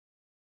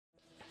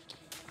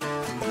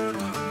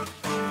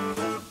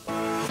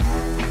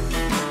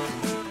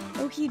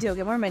do.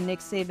 I'm wearing my Nick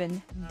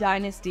Saban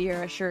Dynasty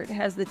era shirt. It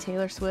has the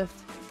Taylor Swift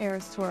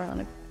Eras Tour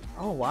on it.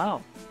 Oh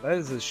wow,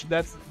 there's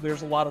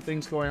a lot of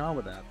things going on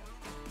with that.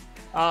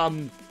 All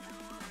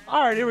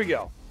right, here we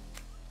go.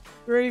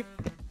 3,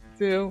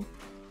 2,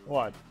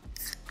 1.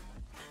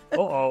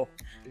 Uh-oh.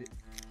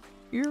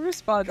 Your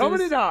response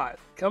Coming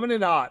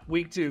in hot.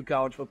 Week 2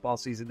 college football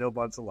season. No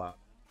bunts allowed.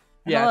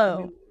 Yeah,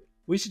 hello.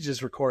 We should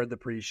just record the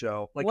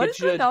pre-show. What is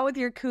going on with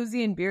your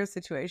koozie and beer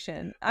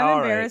situation?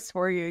 I'm embarrassed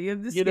for you. You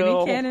have the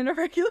skinny can and a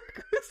regular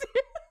koozie.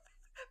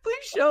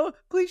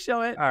 Please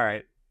show it. All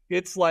right.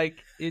 It's like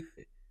it.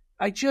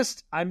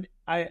 I'm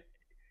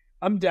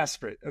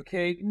desperate.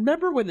 Okay.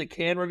 Remember when the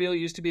can reveal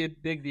used to be a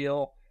big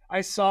deal?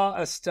 I saw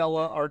a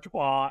Stella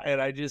Artois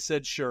and I just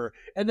said sure,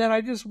 and then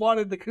I just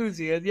wanted the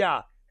koozie, and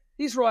yeah,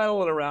 he's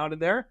rattling around in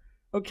there.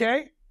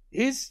 Okay,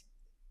 he's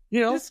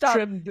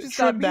trimmed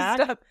back.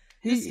 Stop.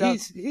 He's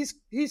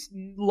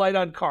light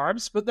on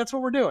carbs, but that's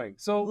what we're doing.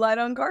 So light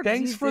on carbs.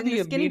 Thanks for the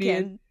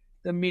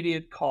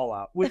immediate call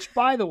out, which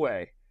by the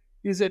way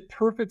is a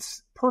perfect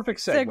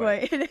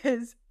segue. It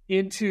is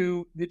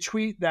into the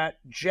tweet that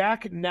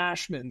Jack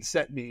Nashman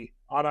sent me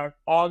on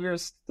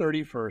August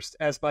 31st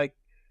as my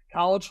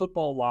college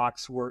football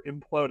locks were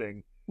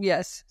imploding.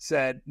 Yes.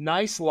 Said,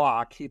 nice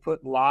lock. He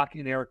put lock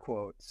in air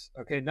quotes.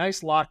 Okay,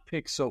 nice lock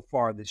pick so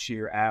far this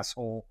year,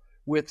 asshole,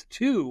 with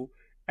 2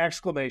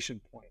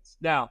 exclamation points.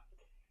 Now,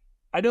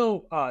 I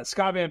know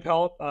Scott Van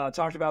Pelt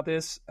talked about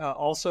this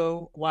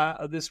also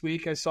this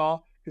week, I saw,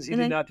 because he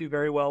did not do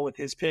very well with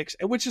his picks,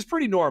 which is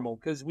pretty normal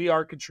because we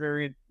are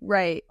contrarian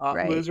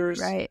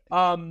losers. Right.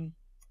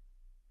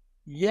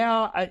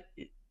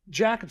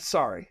 Jack, I'm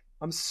sorry.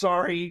 I'm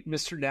sorry,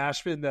 Mr.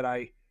 Nashvin, that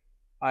I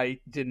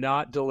did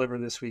not deliver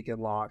this week in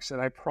locks,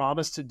 and I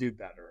promised to do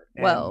better.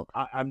 And well,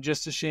 I'm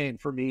just ashamed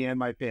for me and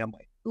my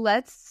family.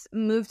 Let's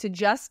move to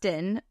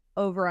Justin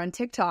over on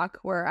TikTok,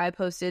 where I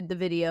posted the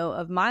video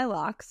of my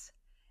locks,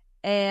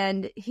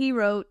 and he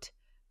wrote,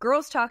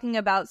 "Girls talking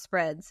about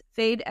spreads,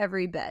 fade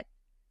every bet."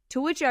 To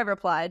which I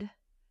replied,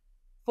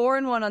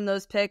 4-1 on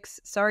those picks.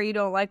 Sorry you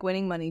don't like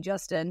winning money,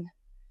 Justin.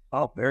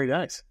 Oh, very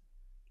nice.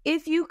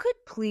 If you could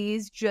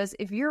please just,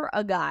 if you're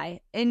a guy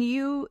and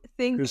you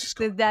think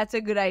that that's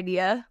a good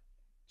idea,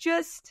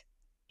 just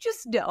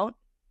don't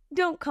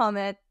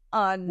comment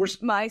on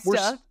my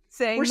stuff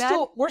saying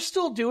that. We're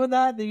still doing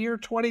that in the year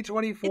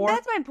 2024.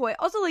 That's my point.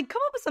 Also, come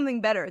up with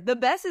something better. The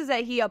best is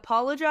that he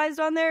apologized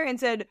on there and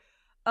said,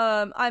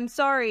 I'm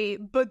sorry,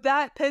 but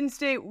that Penn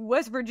State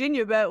West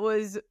Virginia bet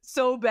was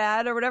so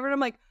bad or whatever. And I'm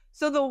like,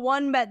 so the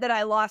one bet that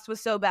I lost was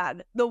so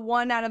bad. The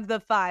 1 out of the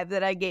 5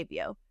 that I gave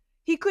you.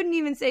 He couldn't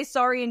even say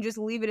sorry and just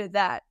leave it at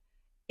that.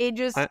 It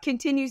just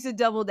continues to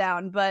double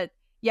down. But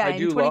yeah, in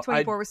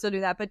 2024, we're still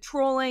doing that. But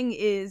trolling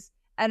is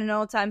at an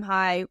all-time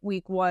high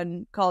week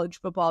 1 college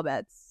football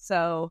bets.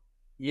 So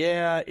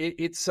yeah,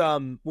 it's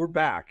we're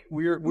back.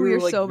 We're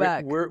like, so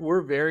back.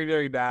 We're very,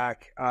 very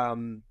back.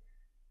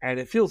 And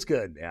it feels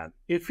good, man.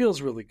 It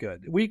feels really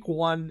good. Week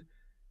 1,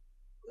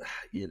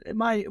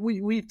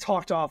 we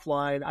talked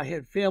offline. I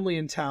had family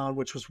in town,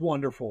 which was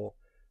wonderful,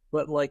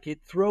 but it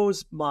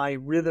throws my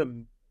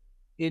rhythm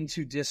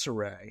into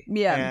disarray.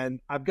 Yeah. And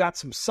I've got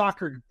some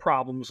soccer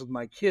problems with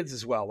my kids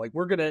as well.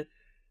 We're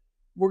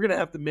gonna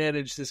have to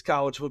manage this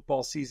college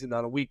football season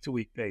on a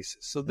week-to-week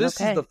basis. So this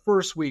is the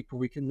first week where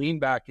we can lean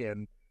back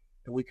in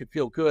and we can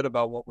feel good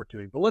about what we're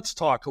doing. But let's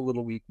talk a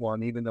little week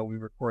 1, even though we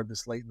record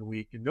this late in the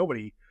week and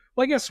nobody.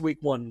 Well, I guess week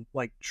 1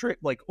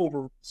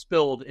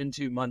 overspilled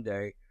into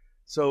Monday,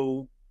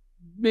 so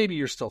maybe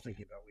you're still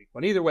thinking about week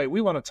 1. Either way,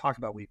 we want to talk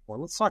about week 1.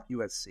 Let's talk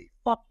USC.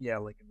 Fuck yeah,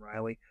 Lincoln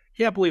Riley.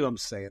 Can't believe I'm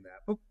saying that,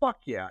 but fuck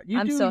yeah,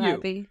 I'm so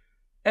happy.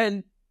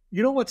 And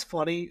you know what's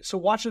funny? So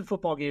watching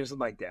football games with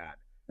my dad,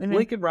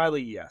 Lincoln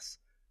Riley, yes,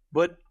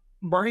 but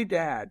my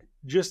dad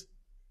just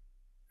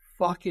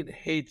fucking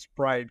hates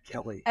Brian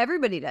Kelly.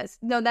 Everybody does.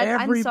 No,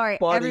 I'm sorry.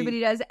 Everybody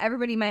does.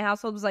 Everybody in my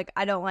household was like,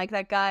 I don't like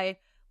that guy.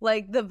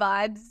 The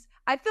vibes.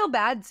 I feel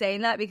bad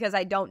saying that because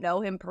I don't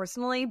know him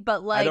personally,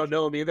 but I don't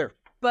know him either.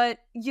 But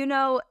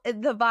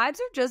the vibes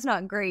are just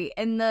not great,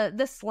 and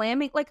the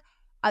slamming.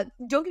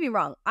 Don't get me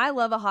wrong. I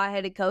love a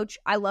hot-headed coach.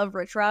 I love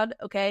Rich Rod.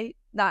 Okay,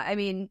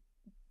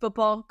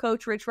 football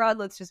coach Rich Rod.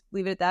 Let's just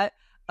leave it at that.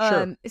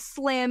 Sure.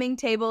 Slamming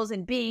tables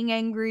and being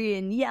angry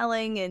and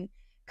yelling and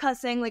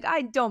cussing.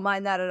 I don't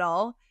mind that at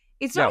all.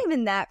 It's not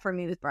even that for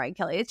me with Brian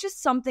Kelly. It's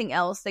just something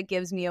else that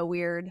gives me a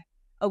weird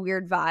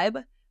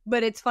vibe.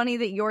 But it's funny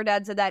that your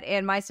dad said that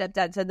and my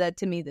stepdad said that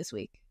to me this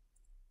week.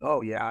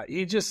 Oh, yeah.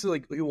 He just,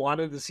 he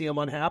wanted to see him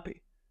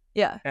unhappy.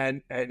 Yeah.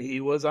 And he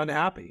was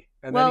unhappy.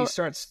 And then he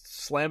starts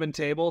slamming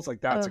tables.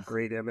 That's a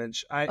great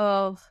image. I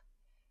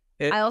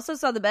also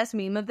saw the best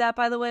meme of that,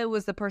 by the way,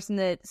 was the person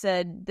that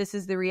said, this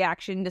is the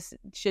reaction,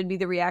 should be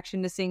the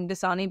reaction to seeing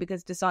Dasani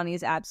because Dasani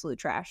is absolute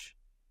trash.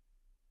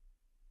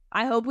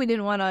 I hope we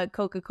didn't want a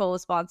Coca-Cola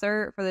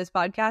sponsor for this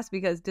podcast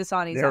because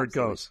Dasani's there it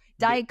goes.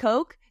 Diet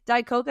Coke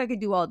I could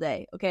do all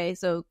day. Okay,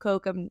 so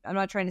Coke, I'm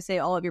not trying to say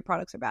all of your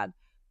products are bad,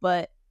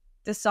 but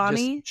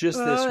Dasani, just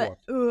this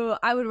one.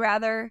 I would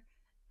rather.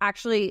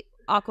 Actually,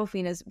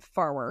 Aquafina's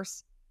far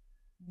worse.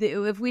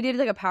 if we did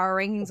like a power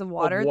rankings of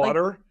water, like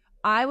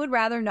I would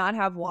rather not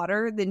have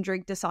water than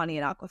drink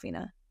Dasani and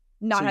Aquafina.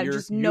 Not have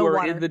just no water. You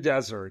are in the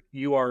desert.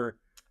 You are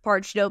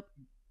parched. Nope.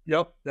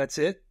 Yep, that's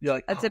it. You're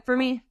like, that's it for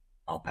me.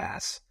 I'll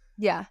pass.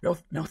 Yeah. No,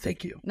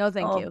 thank you. No,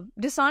 thank you.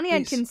 Dasani, please.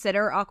 I'd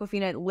consider.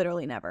 Aquafina,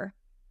 literally never.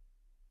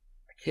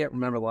 I can't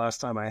remember the last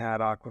time I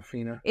had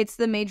Aquafina. It's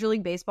the Major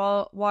League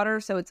Baseball water,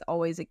 so it's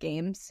always at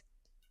games,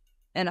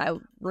 and I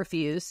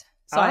refuse.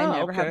 So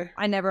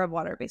I never have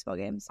water at baseball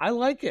games. I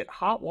like it.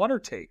 Hot water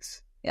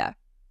takes. Yeah.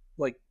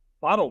 Like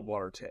bottled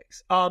water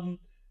takes.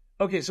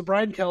 Okay, so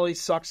Brian Kelly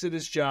sucks at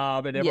his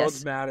job, and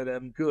everyone's mad at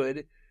him.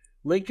 Good.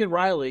 Lincoln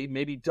Riley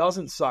maybe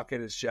doesn't suck at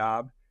his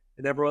job,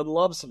 and everyone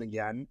loves him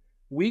again.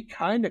 We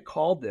kind of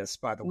called this,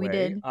 by the way. We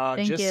did.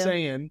 Thank just you.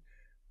 Saying.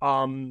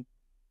 Run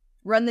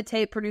the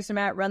tape, producer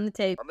Matt. Run the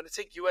tape. I'm going to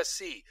take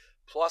USC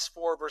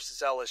 +4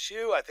 versus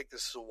LSU. I think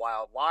this is a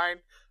wild line.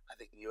 I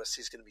think USC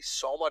is going to be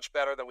so much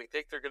better than we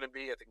think they're going to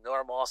be. I think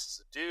Miller Moss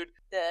is a dude.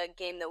 The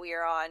game that we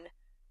are on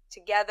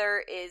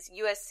together is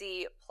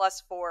USC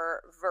 +4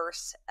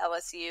 versus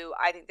LSU.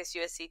 I think this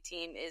USC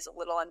team is a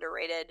little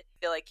underrated. I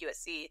feel like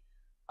USC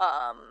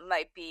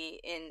might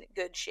be in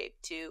good shape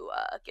to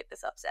get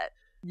this upset.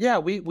 Yeah,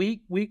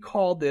 we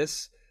called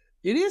this.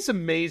 It is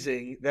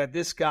amazing that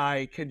this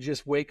guy can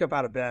just wake up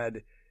out of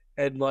bed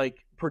and like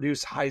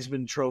produce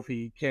Heisman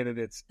Trophy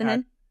candidates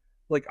on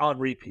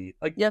repeat.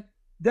 Like, yep.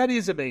 That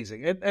is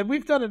amazing. And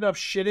we've done enough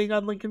shitting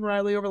on Lincoln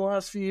Riley over the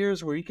last few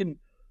years where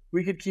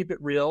we could keep it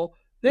real.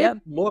 They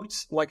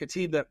looked like a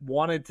team that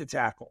wanted to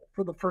tackle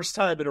for the first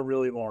time in a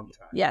really long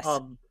time. Yes.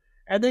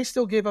 And they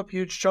still gave up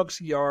huge chunks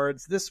of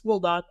yards. This will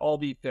not all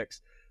be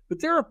fixed. But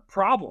they're a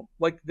problem.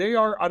 Like, they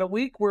are on a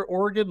week where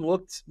Oregon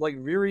looked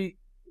like very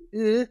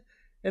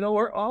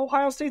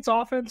Ohio State's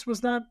offense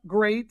was not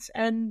great,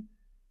 and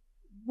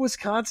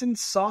Wisconsin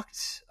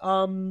sucked.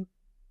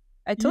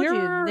 I told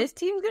you, this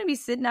team's going to be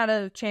sitting out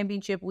of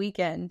championship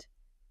weekend.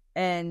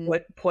 And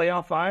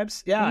playoff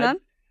vibes? Yeah,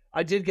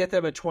 I did get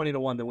them at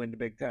 20-1 to win the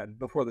Big Ten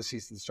before the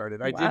season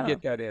started. I did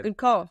get that in. Good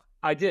call.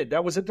 I did.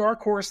 That was a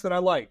dark horse that I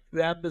liked.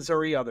 That,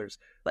 Missouri, others.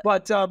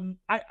 But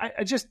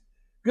I just,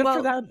 good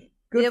for them.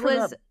 Good for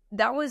them.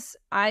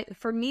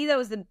 For me, that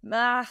was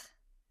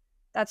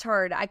that's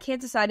hard. I can't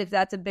decide if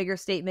that's a bigger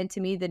statement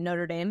to me than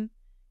Notre Dame,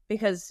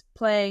 because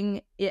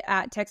playing it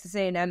at Texas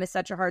A&M is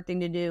such a hard thing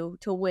to do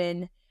to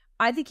win.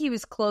 I think he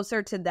was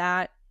closer to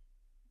that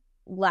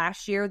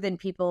last year than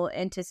people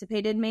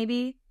anticipated,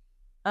 maybe.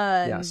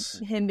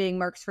 Him being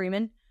Marcus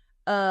Freeman.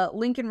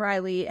 Lincoln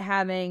Riley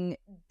having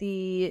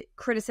the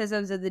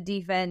criticisms of the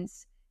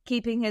defense,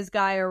 keeping his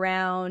guy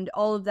around,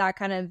 all of that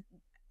kind of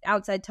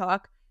outside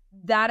talk.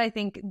 That, I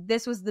think,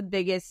 this was the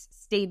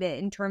biggest statement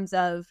in terms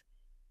of,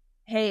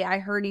 hey, I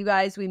heard you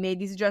guys, we made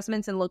these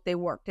adjustments and look, they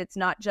worked. It's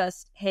not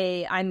just,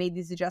 hey, I made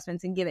these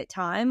adjustments and give it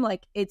time.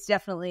 Like, it's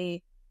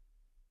definitely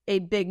a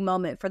big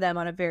moment for them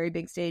on a very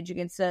big stage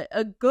against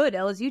a good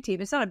LSU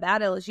team. It's not a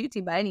bad LSU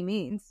team by any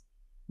means.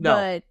 No.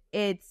 But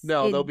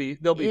they'll be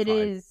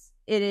fine.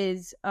 It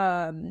is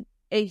a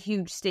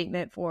huge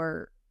statement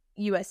for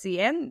USC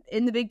and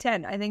in the Big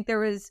Ten. I think there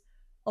was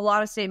a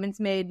lot of statements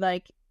made,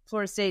 like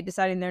Florida State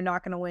deciding they're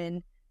not going to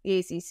win the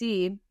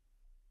ACC.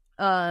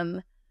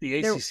 The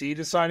ACC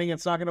deciding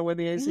it's not going to win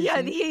the ACC?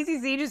 Yeah, the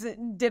ACC just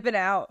dipping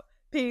out.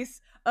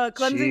 Peace.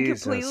 Clemson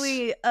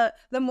completely...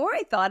 the more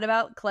I thought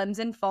about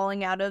Clemson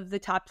falling out of the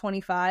top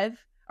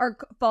 25, or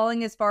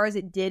falling as far as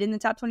it did in the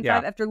top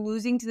 25 after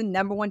losing to the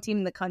number one team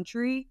in the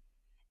country,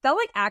 that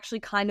like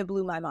actually kind of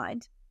blew my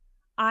mind.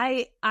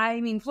 I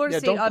mean, Florida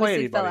State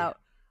obviously fell out.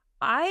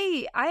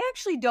 I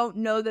actually don't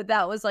know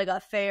that was like a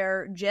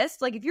fair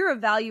gist. Like, if you're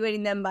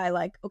evaluating them by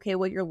like, okay,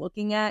 what you're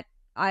looking at,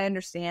 I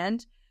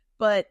understand.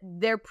 But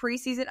their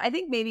preseason, I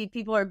think maybe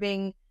people are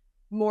being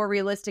more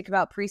realistic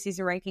about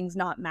preseason rankings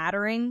not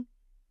mattering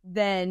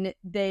than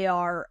they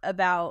are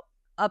about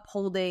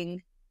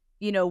upholding,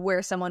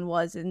 where someone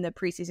was in the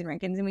preseason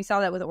rankings. And we saw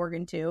that with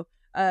Oregon too.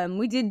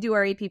 We did do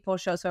our AP poll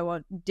show, so I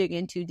won't dig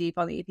in too deep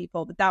on the AP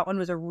poll, but that one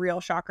was a real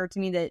shocker to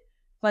me that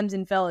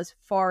Clemson fell as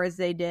far as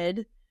they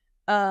did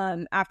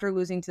after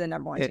losing to the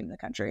number one team in the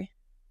country.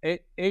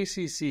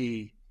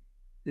 ACC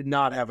did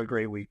not have a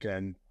great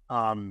weekend.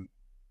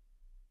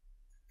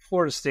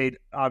 Florida State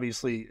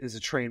obviously is a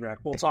train wreck.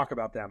 We'll talk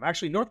about them.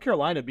 Actually, North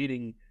Carolina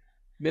beating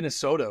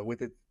Minnesota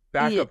with its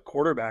backup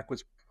quarterback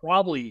was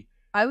probably...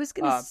 I was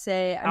going to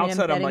say, I'm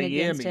betting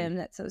against him.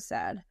 That's so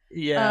sad.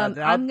 Yeah.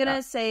 I'm going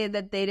to say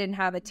that they didn't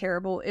have a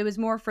terrible... It was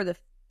more for the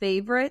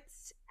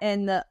favorites,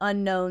 and the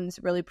unknowns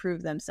really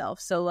proved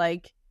themselves. So,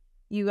 like,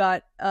 you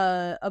got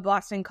a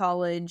Boston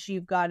College,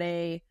 you've got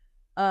a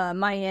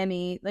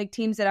Miami, like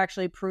teams that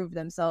actually proved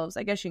themselves.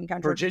 I guess you can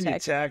count Virginia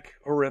Tech,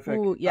 horrific.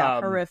 Ooh,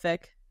 yeah,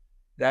 horrific.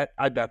 That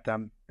I bet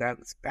them.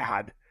 That's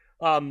bad.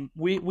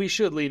 We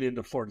should lean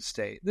into Florida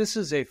State. This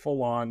is a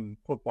full-on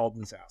football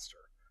disaster.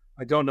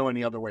 I don't know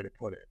any other way to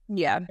put it.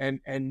 Yeah.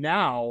 And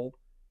now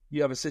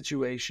you have a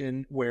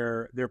situation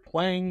where they're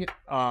playing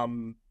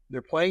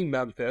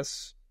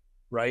Memphis,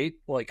 right?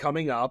 Like,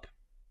 coming up.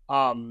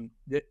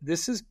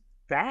 This is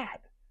bad.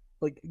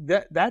 Like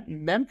that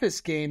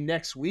Memphis game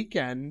next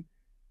weekend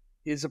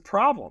is a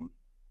problem.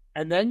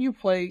 And then you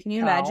play. Can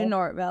you imagine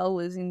Norvell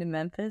losing to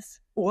Memphis?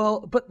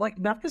 Well, but like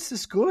Memphis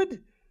is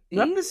good.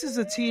 Memphis is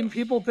a team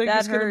people think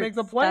is going to make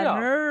the playoff. That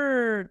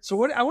hurts. So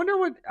what? I wonder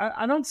what.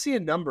 I don't see a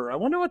number. I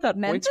wonder what that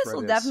Memphis point spread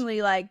will is.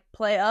 definitely like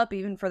play up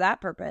even for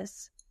that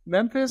purpose.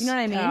 Memphis, you know what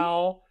I mean?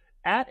 Cal,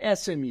 at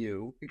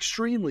SMU,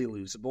 extremely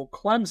losable.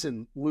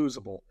 Clemson,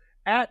 losable.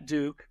 At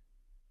Duke,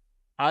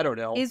 I don't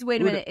know.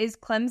 Wait a minute. Is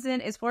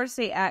Florida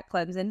State at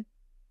Clemson?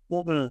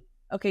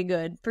 Okay,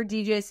 good. For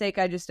DJ's sake,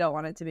 I just don't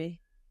want it to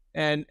be.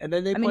 And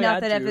then they play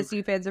not at that Duke.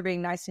 FSU fans are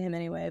being nice to him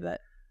anyway,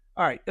 but.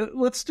 All right,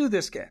 let's do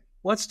this game.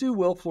 Let's do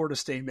will Florida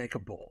State make a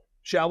bowl,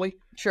 shall we?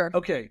 Sure.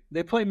 Okay,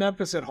 they play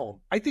Memphis at home.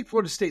 I think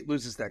Florida State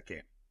loses that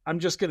game. I'm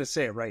just going to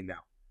say it right now.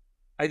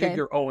 I think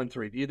they're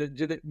 0-3.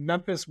 Did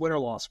Memphis win or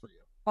loss for you?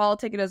 I'll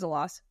take it as a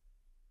loss.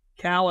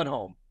 Cal at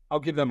home. I'll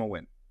give them a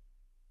win.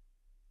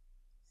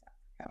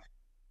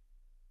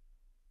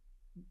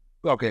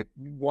 Okay,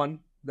 one.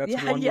 That's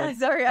one. Yeah. Win.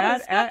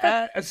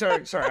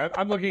 Sorry. Sorry.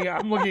 I'm looking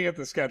at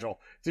the schedule.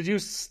 Did you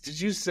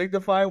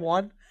signify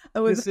one?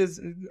 This is.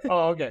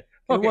 Oh, okay.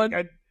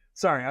 Okay.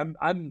 Sorry.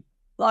 I'm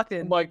locked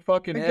in. I'm like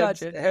fucking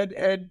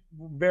head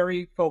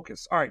very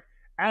focused. All right.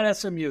 At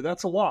SMU,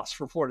 that's a loss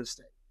for Florida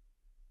State.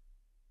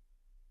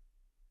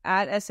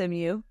 At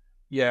SMU?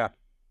 Yeah.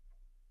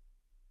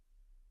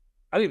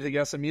 I don't even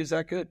think SMU's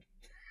that good.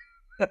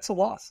 That's a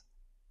loss.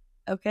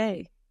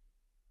 Okay.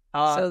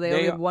 So they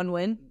only have one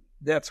win?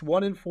 That's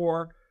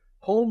 1-4.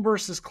 Home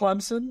versus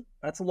Clemson,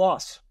 that's a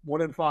loss.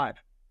 1-5.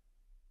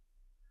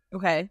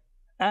 Okay.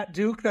 At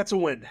Duke, that's a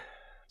win.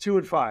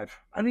 2-5. I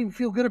don't even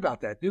feel good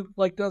about that. Duke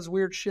does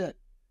weird shit.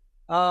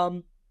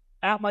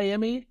 At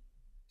Miami,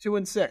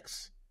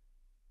 2-6.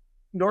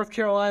 North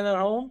Carolina at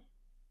home,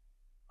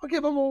 I'll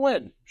give them a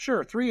win.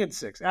 Sure,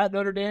 3-6. At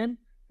Notre Dame,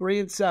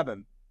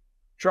 3-7.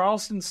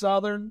 Charleston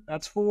Southern,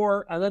 that's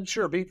 4. And then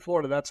sure, beat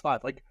Florida, that's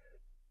 5. Like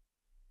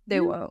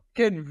they won't.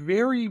 Can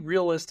very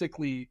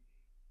realistically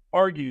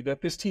argue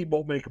that this team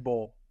won't make a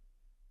bowl.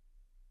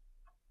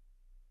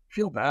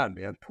 Feel bad,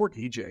 man. Poor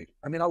DJ.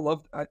 I mean, I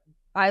love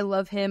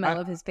him. I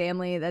love his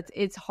family.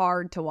 It's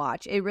hard to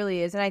watch. It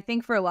really is. And I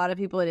think for a lot of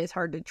people, it is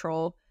hard to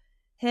troll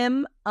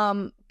him.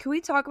 Can we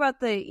talk about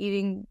the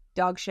eating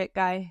dog shit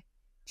guy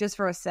just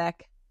for a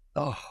sec?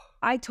 Oh,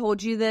 I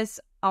told you this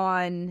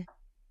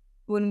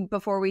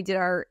before we did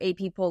our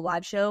AP poll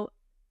live show.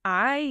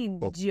 I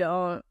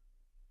don't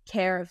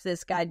care if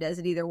this guy does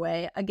it either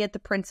way. I get the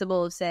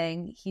principle of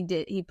saying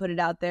he put it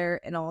out there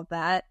and all of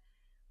that,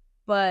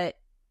 but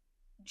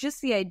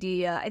just the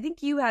idea, I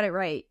think you had it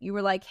right. You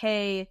were like,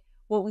 hey,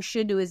 what we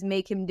should do is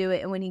make him do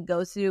it, and when he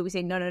goes to do it, we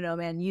say, no,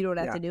 man, you don't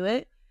have to do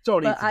it.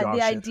 Don't but eat the dog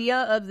shit. Idea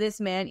of this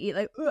man eat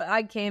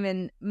I came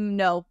in,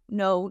 no. I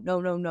don't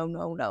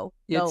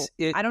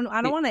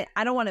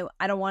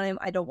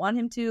want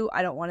him to.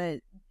 I don't want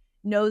to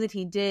know that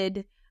he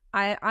did.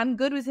 I'm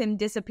good with him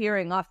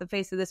disappearing off the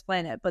face of this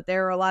planet, but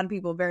there are a lot of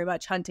people very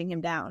much hunting him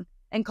down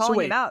and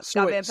calling him out.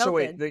 Scott Van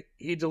Pelt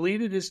he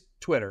deleted his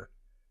Twitter,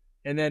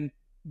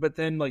 but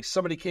then like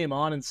somebody came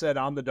on and said,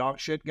 I'm the dog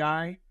shit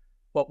guy,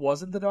 but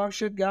wasn't the dog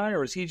shit guy,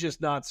 or is he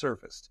just not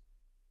surfaced?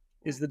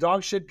 Is the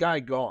dog shit guy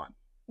gone?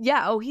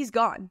 Yeah, he's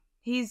gone.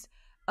 He's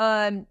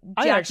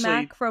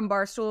Mack from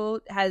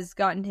Barstool has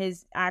gotten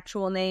his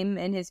actual name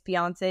and his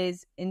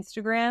fiance's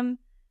Instagram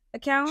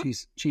account.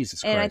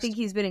 Jesus Christ. And I think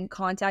he's been in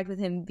contact with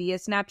him via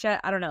Snapchat.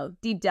 I don't know.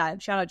 Deep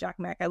dive. Shout out Jack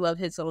Mack. I love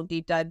his little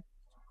deep dive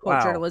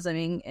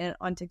journalism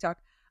on TikTok.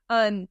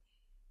 But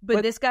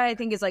this guy I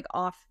think is like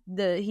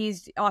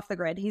he's off the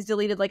grid. He's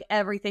deleted like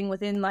everything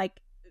within like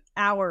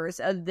hours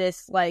of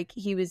this, like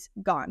he was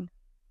gone.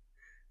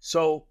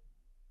 So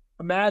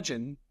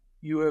imagine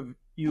you have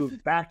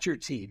backed your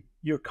team.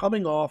 You're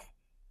coming off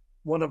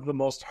one of the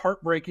most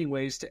heartbreaking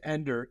ways to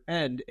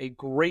end a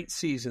great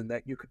season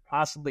that you could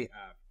possibly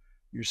have.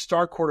 Your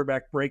star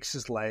quarterback breaks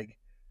his leg.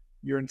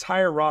 Your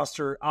entire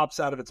roster opts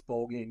out of its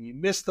bowl game. You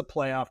miss the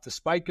playoff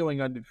despite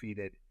going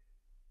undefeated.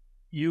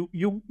 You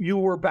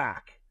were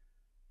back.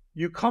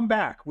 You come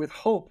back with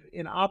hope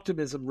and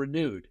optimism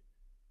renewed.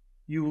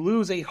 You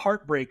lose a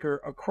heartbreaker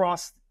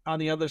across on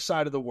the other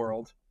side of the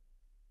world.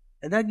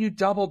 And then you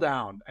double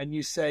down and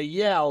you say,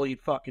 yeah, I'll eat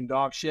fucking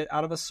dog shit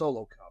out of a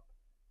Solo cup.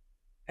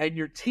 And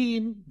your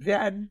team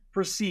then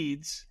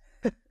proceeds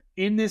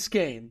in this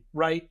game,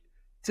 right?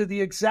 To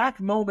the exact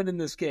moment in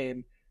this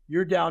game,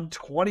 you're down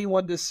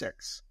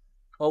 21-6.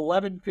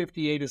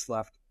 11:58 is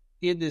left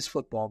in this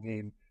football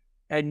game.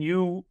 And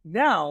you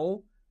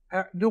now,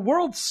 the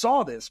world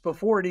saw this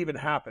before it even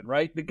happened,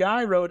 right? The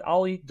guy wrote,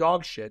 I'll eat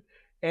dog shit.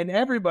 And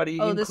everybody,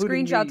 the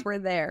screenshots were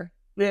there.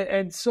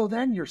 And so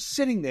then you're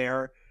sitting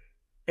there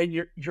and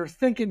you're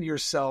thinking to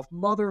yourself,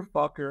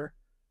 motherfucker,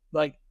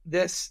 like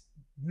this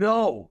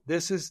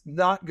is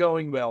not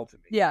going well to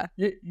me. Yeah.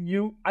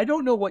 I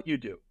don't know what you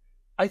do.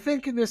 I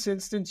think in this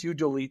instance, you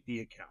delete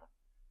the account.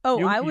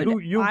 Oh, I would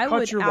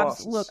cut your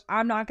losses. Look,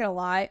 I'm not going to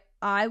lie.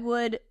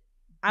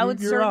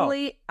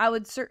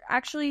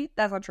 Actually,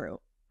 that's not true.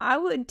 I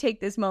would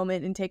take this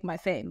moment and take my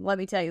fame. Let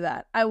me tell you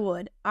that. I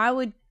would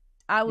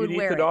I would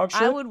wear the it. dog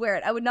shit? I would wear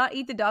it. I would not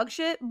eat the dog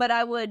shit, but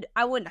I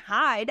wouldn't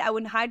hide. I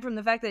wouldn't hide from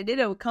the fact that I did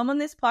it. I would come on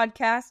this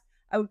podcast.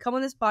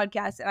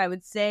 And I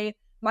would say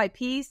my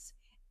piece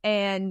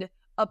and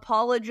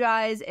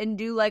apologize and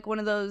do like one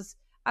of those,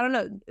 I don't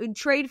know,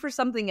 trade for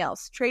something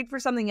else. Trade for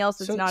something else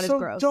that's not as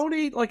gross.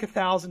 Donate like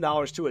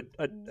 $1,000 to a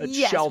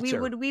yes,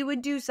 shelter. we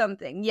would do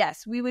something.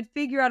 Yes, we would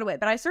figure out a way.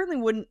 But I certainly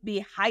wouldn't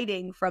be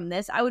hiding from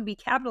this. I would be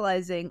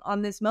capitalizing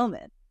on this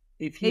moment.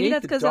 Maybe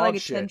that's because of like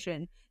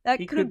attention. That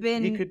could have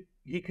been.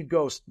 He could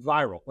go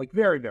viral, like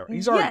very viral.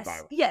 He's already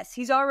viral. Yes,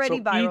 he's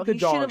already viral. He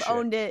should have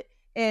owned it,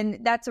 and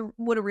that's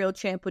what a real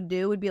champ would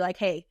do. Would be like,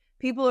 hey,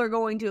 people are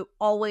going to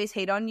always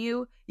hate on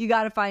you. You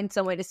got to find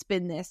some way to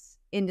spin this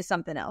into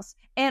something else.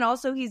 And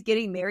also, he's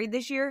getting married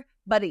this year,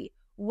 buddy.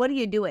 What are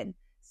you doing?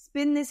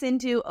 Spin this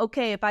into,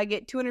 okay, if I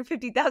get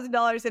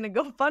 $250,000 in a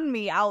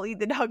GoFundMe, I'll eat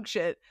the dog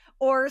shit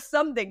or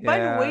something.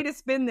 Find a way to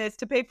spin this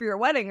to pay for your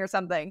wedding or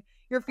something.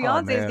 Your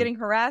fiance is getting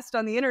harassed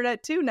on the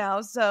internet too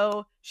now,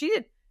 so she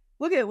did.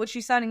 Look at what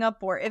she's signing up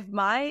for. If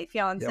my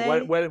fiance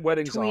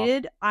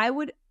tweeted,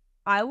 off.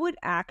 I would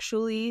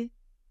actually,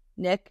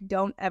 Nick,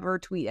 don't ever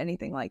tweet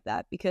anything like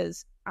that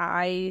because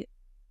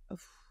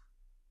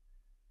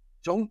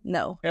don't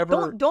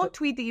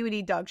tweet that you would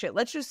eat dog shit.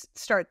 Let's just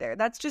start there.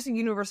 That's just a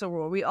universal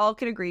rule. We all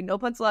can agree. No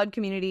punts allowed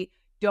community.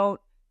 Don't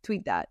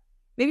tweet that.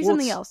 Maybe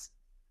something else.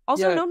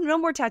 Also, no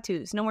more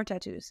tattoos. No more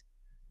tattoos.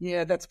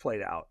 Yeah, that's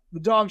played out. The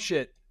dog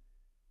shit.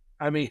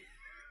 I mean,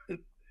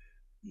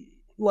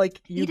 like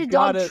you eat a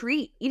dog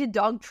treat. Eat a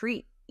dog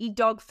treat. Eat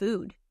dog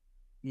food.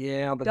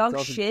 Yeah, but dog it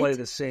doesn't shit. play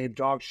the same.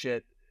 Dog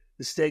shit.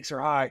 The stakes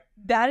are high.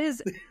 That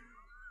is.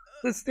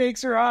 The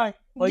stakes are high.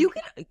 Like,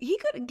 he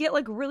could get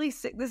like really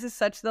sick. This is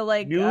such the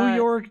like New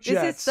York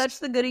Jets. This is such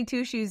the goody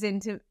two shoes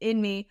in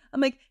me.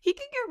 I'm like, he could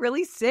get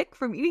really sick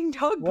from eating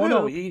dog poop. Well,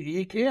 no,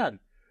 he can.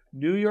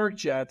 New York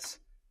Jets,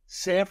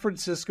 San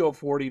Francisco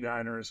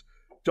 49ers,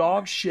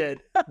 dog shit,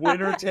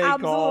 winner take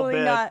all.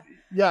 Absolutely not.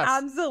 Yes,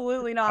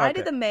 absolutely not. Okay. I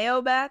did the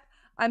mayo bath.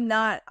 I'm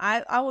not.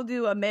 I will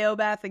do a mayo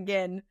bath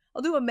again.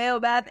 I'll do a mayo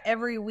bath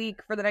every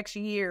week for the next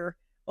year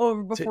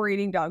before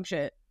eating dog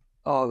shit.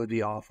 Oh, it would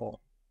be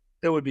awful.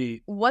 It would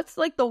be. What's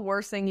like the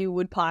worst thing you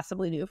would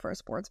possibly do for a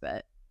sports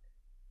bet?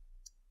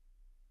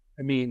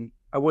 I mean,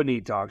 I wouldn't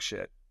eat dog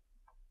shit.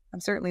 I'm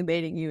certainly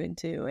baiting you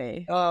into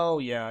a. Oh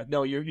yeah,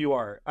 no, you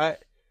are.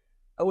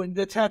 When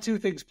the tattoo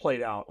thing's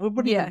played out, it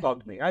wouldn't even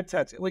bug me. I'd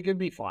tattoo like it'd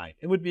be fine.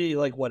 It would be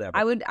like whatever.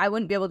 I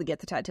wouldn't be able to get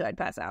the tattoo. I'd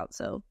pass out.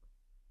 So.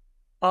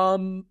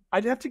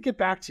 I'd have to get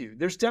back to you.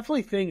 There's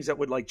definitely things that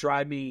would like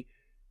drive me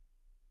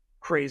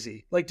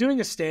crazy. Like doing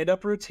a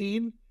stand-up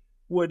routine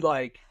would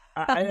like.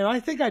 And I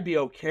think I'd be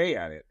okay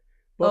at it,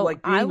 but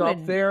like being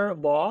up there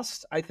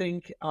lost, I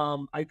think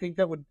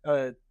that would,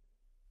 and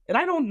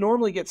I don't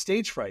normally get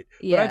stage fright,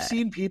 but I've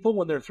seen people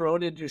when they're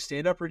thrown into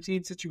stand-up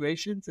routine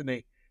situations and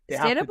they have to do it.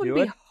 Stand-up would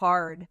be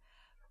hard,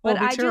 but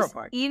I just,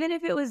 even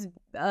if it was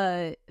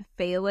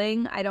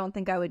failing, I don't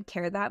think I would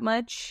care that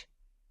much.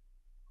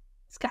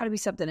 It's got to be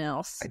something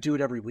else. I do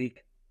it every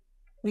week.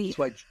 That's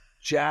why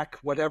Jack,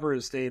 whatever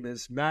his name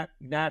is, Matt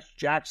Nash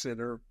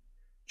Jackson or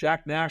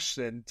Jack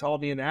Nashson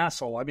called me an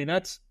asshole. I mean,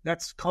 that's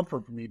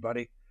comfort for me,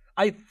 buddy.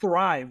 I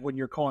thrive when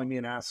you're calling me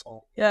an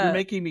asshole. Yeah. You're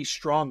making me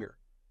stronger.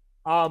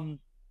 All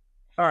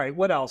right,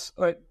 what else?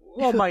 All right,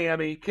 well,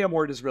 Miami. Cam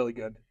Ward is really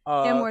good.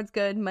 Cam Ward's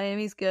good.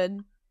 Miami's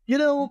good. You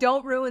know,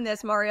 don't ruin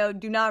this, Mario.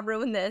 Do not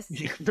ruin this.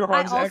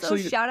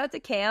 Shout out to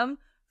Cam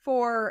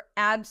for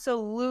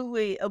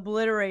absolutely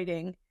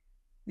obliterating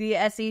the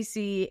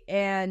SEC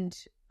and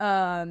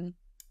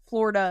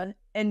Florida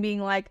and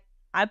being like,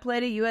 I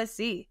played at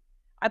USC.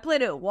 I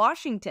played at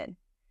Washington.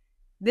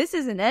 This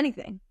isn't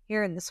anything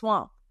here in the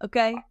swamp,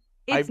 okay?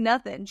 It's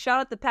nothing. Shout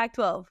out to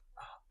Pac-12.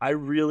 I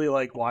really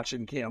like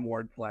watching Cam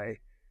Ward play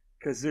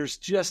because there's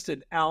just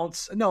an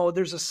ounce. No,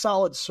 there's a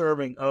solid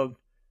serving of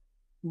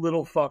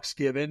little fucks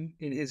given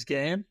in his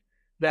game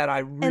that I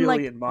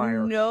really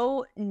admire.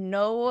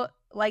 No,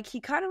 like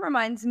he kind of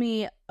reminds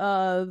me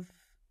of.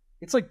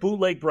 It's like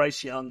bootleg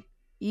Bryce Young.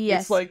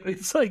 Yes.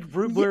 It's like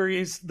where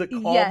he's the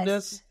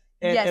calmness.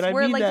 Yes. And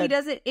where like he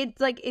doesn't.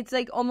 It's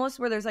like almost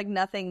where there's like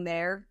nothing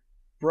there.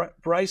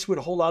 Bryce would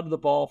hold on to the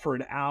ball for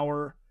an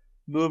hour,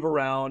 move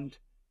around,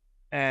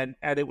 and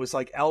it was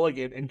like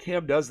elegant. And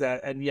Cam does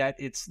that, and yet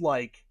it's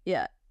like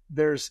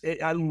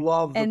I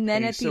love the and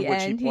then pace at the which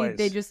end he plays.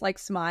 They just like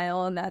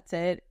smile and that's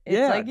it.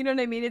 It's like, you know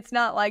what I mean? It's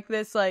not like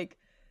this like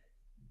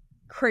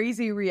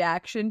crazy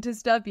reaction to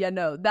stuff. Yeah,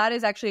 no, that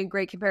is actually a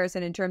great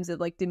comparison in terms of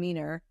like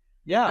demeanor.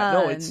 Yeah,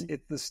 no, it's the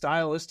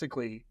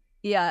stylistically.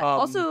 Yeah.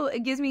 Also,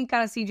 it gives me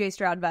kind of CJ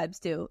Stroud vibes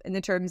too, in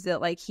the terms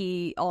that like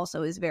he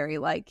also is very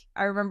like.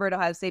 I remember at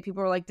Ohio State,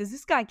 people were like, "Does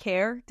this guy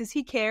care? Does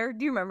he care?"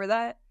 Do you remember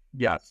that?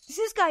 Yes. Does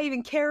this guy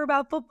even care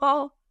about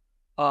football?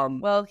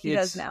 Well, he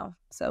does now,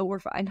 so we're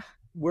fine.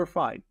 We're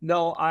fine.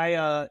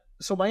 No,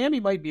 so Miami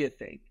might be a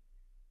thing,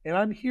 and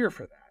I'm here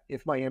for that.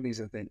 If Miami's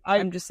a thing,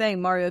 I'm just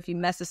saying, Mario. If you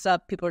mess us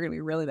up, people are gonna be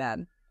really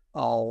mad.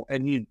 Oh,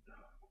 and you.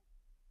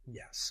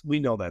 Yes, we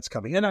know that's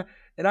coming, and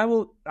I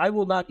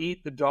will not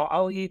eat the dog.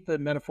 I'll eat the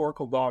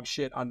metaphorical dog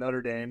shit on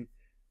Notre Dame.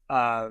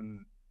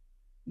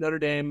 Notre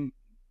Dame,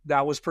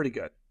 that was pretty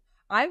good.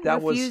 I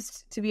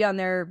refused to be on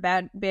their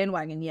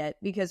bandwagon yet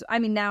because, I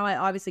mean, now I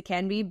obviously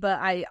can be, but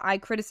I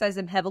criticize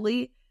them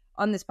heavily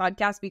on this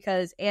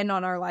podcast and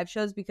on our live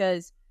shows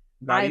because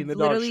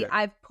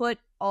I've put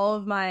all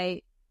of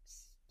my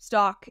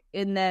stock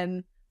in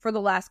them for the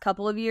last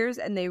couple of years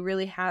and they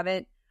really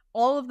haven't.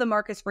 All of the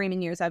Marcus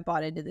Freeman years I've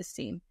bought into this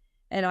team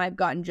and I've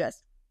gotten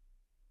just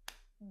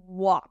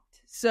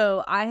whopped.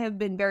 So I have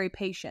been very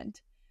patient.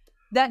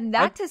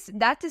 That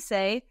to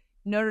say,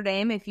 Notre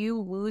Dame, if you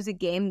lose a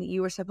game that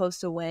you were supposed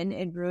to win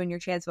and ruin your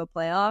chance of a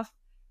playoff,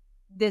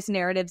 this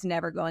narrative's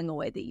never going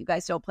away that you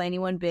guys don't play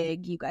anyone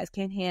big. You guys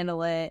can't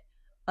handle it.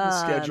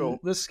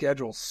 This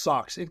schedule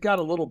sucks. It got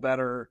a little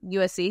better.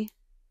 USC,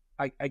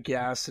 I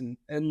guess, and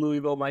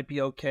Louisville might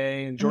be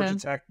okay, and Georgia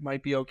Tech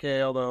might be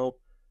okay. Although,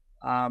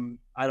 I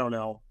don't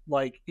know.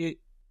 Like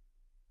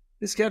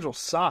this schedule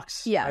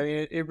sucks. Yeah, I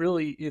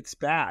mean, it's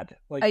bad.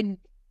 Like,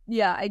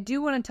 I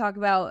do want to talk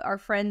about our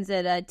friends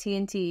at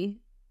TNT.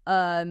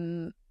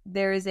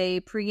 There is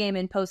a pregame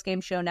and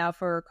postgame show now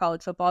for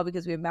college football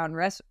because we have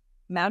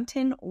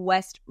Mountain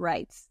West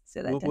rights.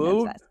 So that 10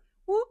 times fast.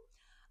 Woo.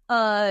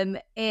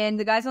 And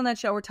the guys on that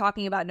show were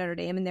talking about Notre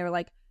Dame and they were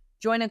like,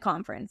 join a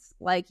conference.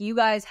 Like, you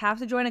guys have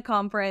to join a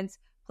conference,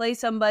 play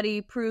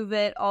somebody, prove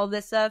it, all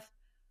this stuff.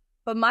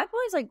 But my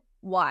point is like,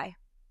 why?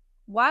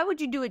 Why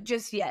would you do it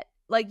just yet?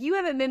 Like, you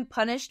haven't been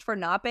punished for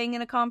not being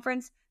in a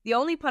conference. The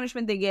only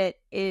punishment they get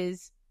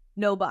is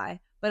no bye.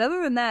 But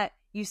other than that,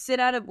 you sit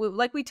out of,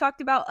 like we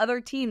talked about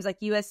other teams like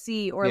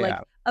USC or like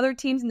other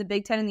teams in the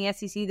Big Ten and the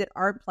SEC that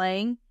aren't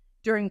playing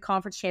during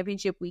conference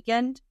championship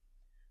weekend,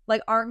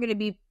 like aren't going to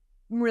be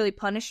really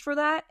punished for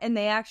that. And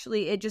they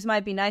actually, it just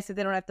might be nice if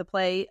they don't have to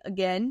play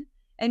again.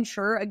 And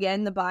sure,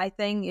 again, the bye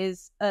thing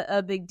is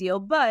a big deal,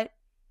 but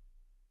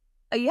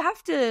you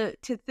have to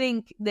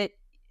think that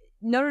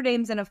Notre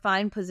Dame's in a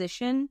fine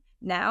position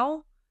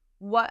now.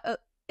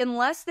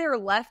 Unless they're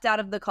left out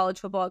of the college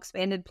football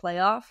expanded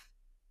playoff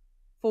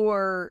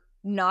for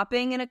not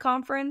being in a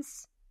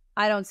conference,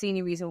 I don't see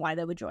any reason why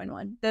they would join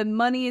one. The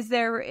money is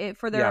there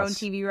for their own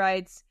TV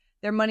rights.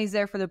 Their money's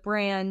there for the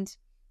brand.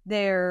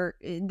 They're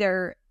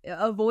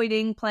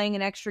avoiding playing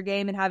an extra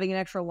game and having an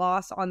extra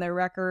loss on their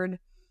record.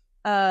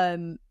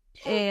 And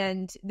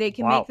they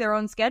can make their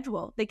own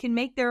schedule. They can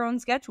make their own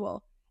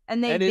schedule.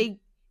 And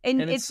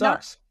it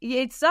sucks.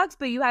 It sucks,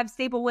 but you have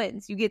staple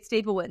wins. You get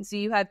staple wins. So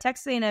you have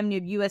Texas A&M, you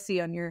have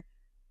USC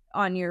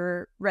on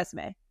your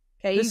resume.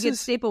 Okay, you get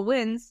staple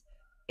wins.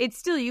 It's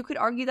still, you could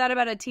argue that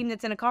about a team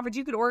that's in a conference.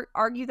 You could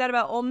argue that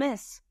about Ole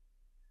Miss.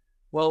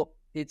 Well,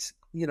 it's,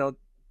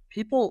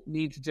 people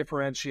need to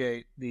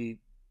differentiate the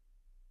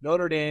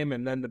Notre Dame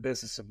and then the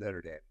business of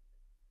Notre Dame.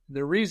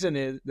 The reason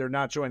is they're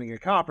not joining a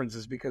conference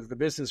is because the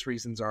business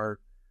reasons are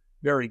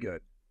very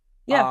good.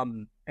 Yeah.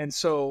 And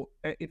so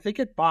if they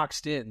get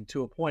boxed in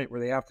to a point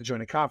where they have to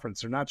join a conference,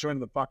 they're not joining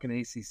the fucking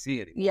ACC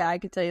anymore. Yeah, I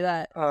could tell you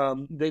that.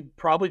 They'd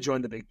probably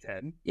join the Big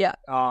Ten. Yeah.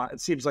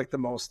 It seems like the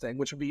most thing,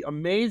 which would be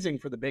amazing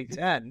for the Big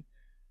Ten.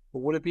 But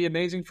would it be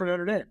amazing for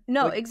Notre Dame?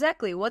 No,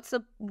 exactly.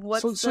 So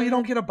you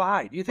don't get a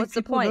bye. Do you think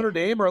people in Notre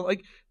Dame are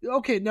like,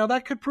 okay, now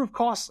that could prove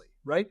costly,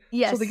 right?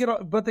 Yes. So they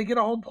get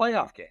a home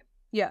playoff game.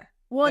 Yeah.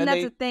 Well, and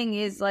that's the thing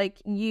is like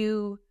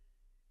you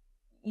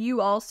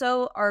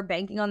also are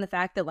banking on the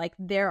fact that like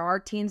there are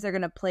teams that are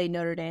going to play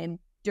Notre Dame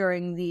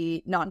during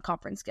the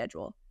non-conference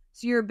schedule.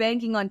 So you're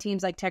banking on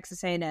teams like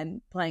Texas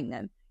A&M playing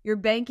them. You're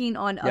banking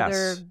on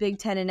other Big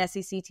Ten and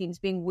SEC teams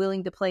being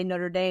willing to play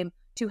Notre Dame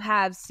to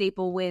have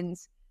staple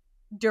wins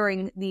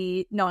during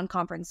the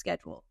non-conference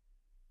schedule.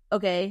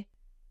 Okay?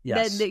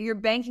 Yes. That you're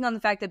banking on the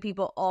fact that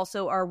people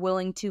also are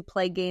willing to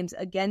play games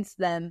against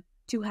them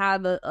to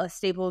have a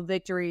staple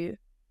victory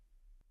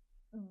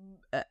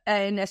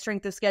and a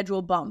strength of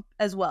schedule bump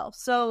as well.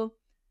 So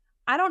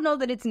I don't know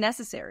that it's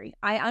necessary.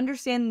 I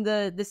understand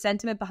the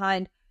sentiment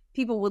behind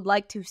people would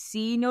like to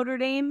see Notre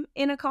Dame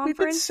in a conference.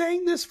 We've been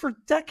saying this for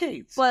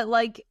decades. But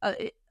like,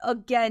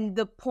 again,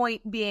 the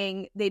point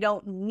being they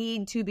don't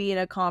need to be in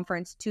a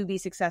conference to be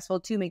successful,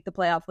 to make the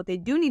playoff. What they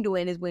do need to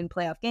win is win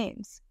playoff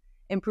games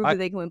and prove that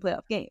they can win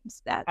playoff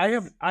games. That's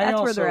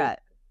where they're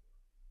at.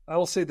 I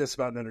will say this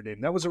about Notre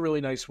Dame. That was a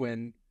really nice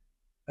win.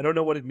 I don't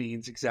know what it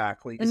means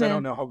exactly because I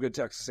don't know how good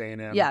Texas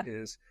A&M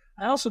is.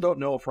 I also don't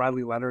know if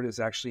Riley Leonard is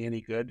actually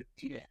any good.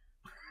 Yeah.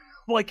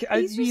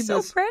 He's just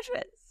so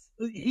precious.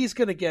 He's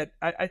going to get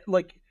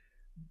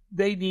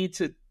they need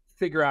to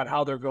figure out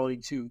how they're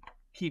going to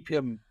keep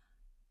him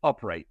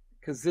upright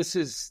because this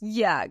is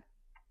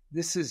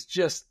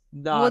just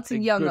not a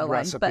good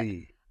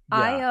recipe.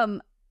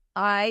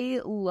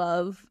 I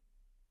love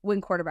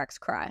when quarterbacks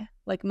cry,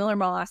 like Miller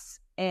Moss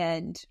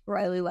and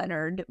Riley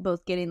Leonard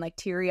both getting like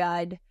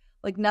teary-eyed.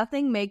 Like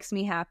nothing makes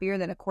me happier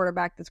than a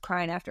quarterback that's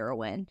crying after a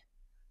win.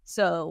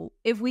 So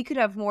if we could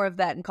have more of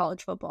that in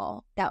college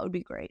football, that would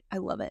be great. I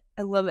love it.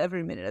 I love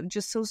every minute of it.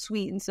 Just so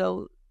sweet and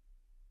so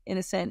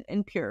innocent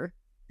and pure.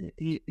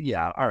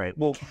 Yeah. All right.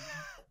 Well,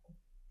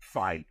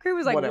 fine. Crew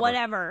was like,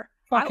 whatever.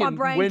 I want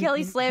Brian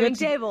Kelly slamming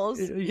tables.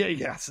 Yeah.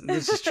 Yes,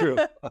 this is true.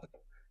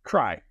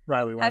 Cry,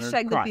 Riley Leonard.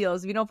 Hashtag cry. the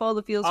Feels. If you don't follow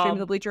the Feels stream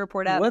the Bleacher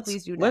Report app,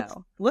 please do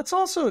now. Let's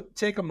also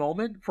take a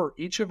moment for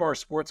each of our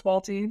sports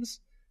ball teams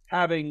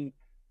having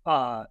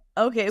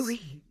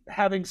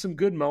having some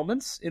good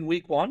moments in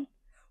week 1.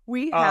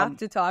 We have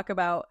to talk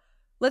about.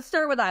 Let's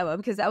start with Iowa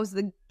because that was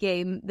the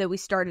game that we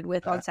started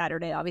with on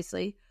Saturday.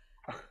 Obviously,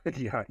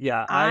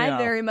 yeah. I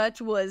very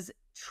much was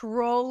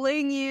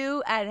trolling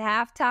you at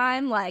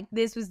halftime. Like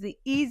this was the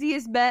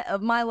easiest bet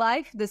of my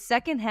life. The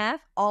second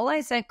half, all I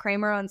sent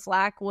Kramer on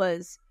Slack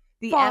was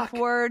the F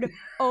word.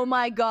 Oh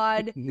my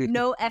God,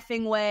 no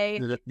effing way.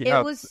 Yep.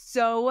 It was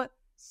so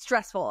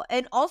stressful,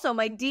 and also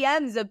my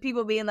DMs of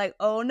people being like,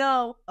 "Oh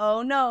no."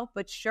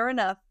 But sure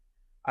enough,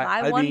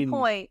 by 1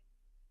 point,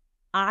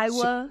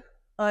 Iowa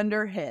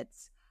under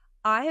hits.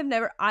 I have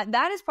never.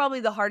 That is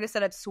probably the hardest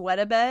that I've sweat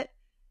a bet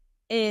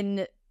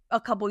in a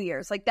couple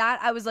years. Like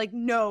that, I was like,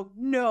 no,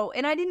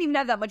 and I didn't even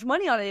have that much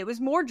money on it. It was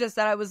more just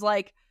that I was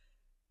like,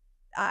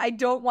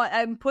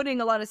 I'm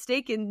putting a lot of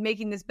stake in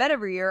making this bet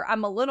every year.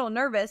 I'm a little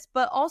nervous,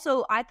 but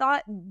also I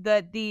thought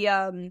that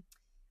the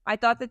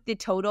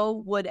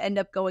total would end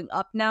up going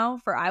up now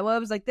for Iowa. I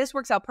was like, this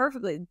works out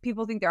perfectly.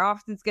 People think their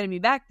offense is going to be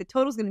back. The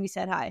total's going to be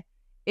set high.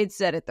 It's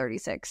set at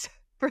 36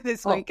 for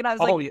this week, and I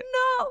was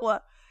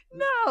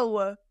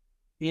no.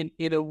 In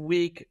a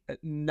week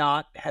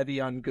not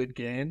heavy on good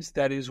games,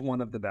 that is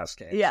one of the best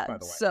games. Yeah, by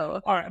the way. So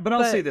all right, but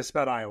I'll say this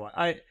about Iowa.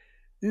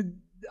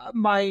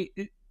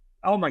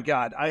 Oh my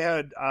God, I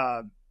had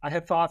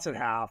thoughts at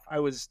half.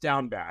 I was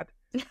down bad,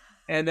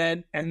 and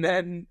then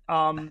it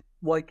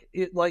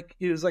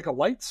was like a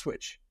light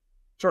switch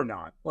turned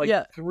on.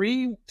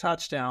 3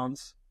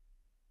 touchdowns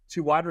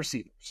to wide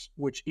receivers,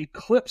 which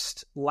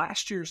eclipsed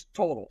last year's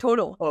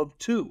total of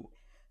 2.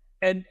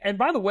 And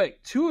by the way,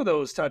 2 of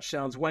those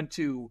touchdowns went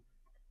to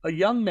a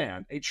young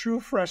man, a true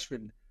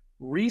freshman,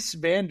 Reese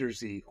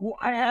Vanderzee, who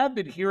I have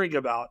been hearing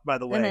about, by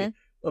the way,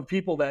 of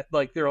people that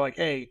they're like,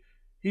 hey,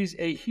 he's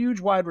a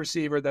huge wide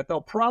receiver that they'll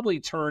probably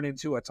turn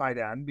into a tight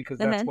end because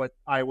that's what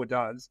Iowa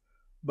does.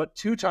 But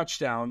 2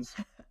 touchdowns,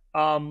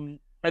 and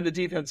the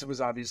defense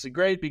was obviously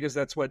great because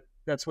that's what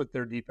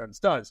their defense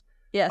does.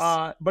 Yes.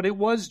 But it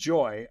was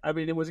joy. I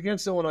mean, it was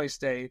against Illinois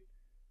State,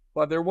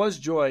 but there was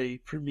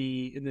joy for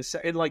me in this.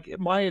 And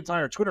my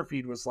entire Twitter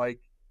feed was like,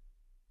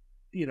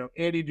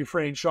 Andy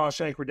Dufresne,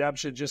 Shawshank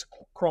Redemption, just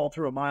crawl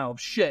through a mile of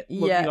shit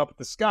looking up at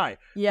the sky.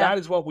 Yeah. That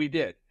is what we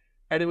did.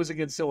 And it was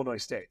against Illinois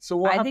State. So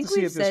we'll have to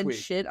see it this week. I think we've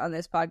said shit on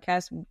this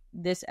podcast,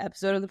 this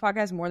episode of the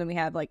podcast, more than we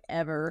have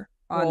ever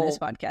on this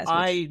podcast.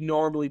 I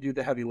normally do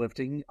the heavy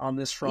lifting on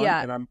this front,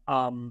 and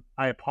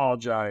I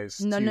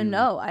apologize.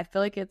 No. I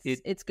feel like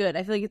it's good.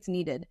 I feel like it's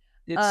needed.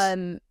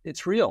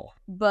 It's real.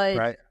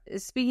 But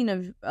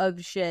speaking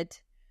of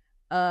shit,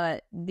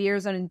 the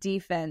Arizona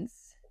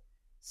defense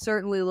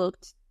certainly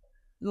looked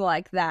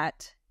like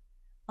that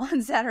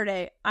on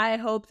Saturday. I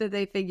hope that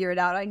they figure it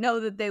out. I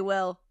know that they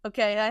will.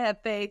 Okay, I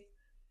have faith.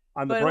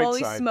 On the bright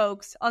holy side.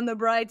 Smokes, on the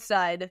bright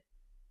side,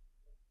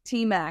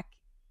 T-Mac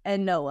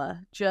and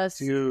Noah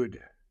just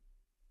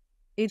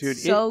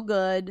it's so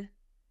good.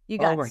 You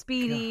got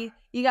Speedy. God.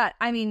 You got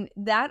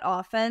that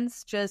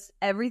offense, just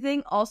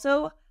everything.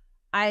 Also,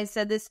 I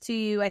said this to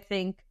you, I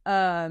think,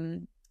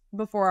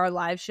 before our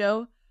live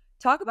show.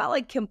 Talk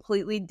about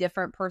completely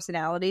different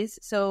personalities.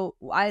 So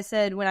I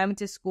said when I went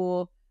to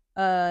school,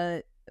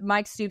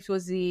 Mike Stoops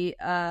was the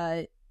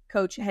head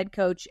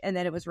coach, and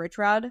then it was Rich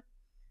Rod.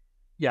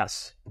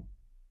 Yes.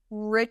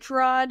 Rich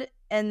Rod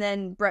and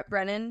then Brett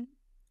Brennan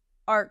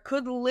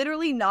could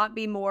literally not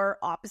be more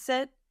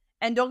opposite.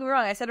 And don't get me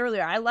wrong, I said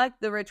earlier, I like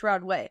the Rich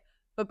Rod way.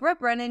 But Brett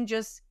Brennan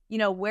just,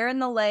 wearing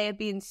the lei,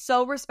 being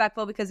so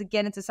respectful, because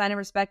again, it's a sign of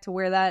respect to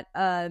wear that.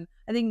 I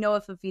think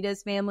Noah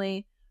Fafita's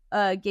family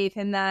gave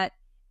him that.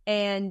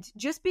 And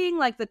just being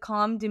the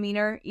calm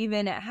demeanor,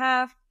 even at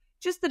half,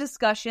 just the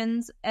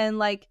discussions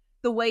and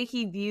the way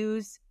he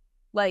views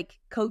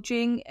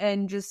coaching,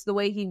 and just the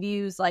way he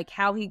views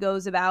how he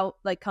goes about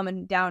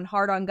coming down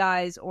hard on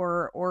guys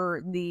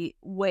or the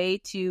way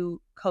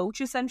to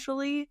coach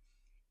essentially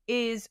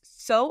is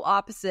so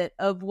opposite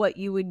of what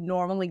you would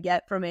normally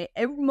get from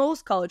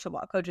most college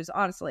football coaches,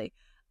 honestly.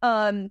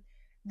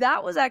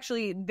 That was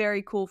actually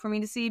very cool for me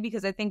to see,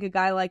 because I think a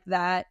guy like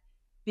that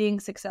being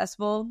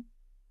successful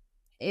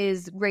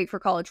is great for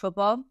college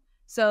football.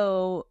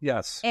 So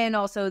yes, and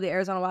also the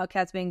Arizona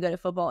Wildcats being good at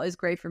football is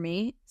great for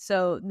me.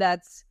 So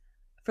that's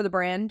for the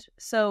brand.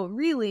 So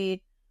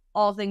really,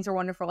 all things are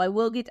wonderful. I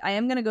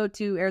am going to go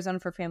to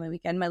Arizona for family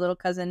weekend. My little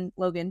cousin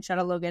Logan, shout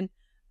out Logan,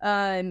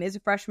 is a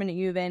freshman at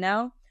U of A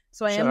now.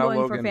 So I am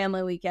going for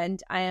family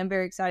weekend. I am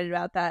very excited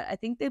about that. I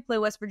think they play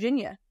West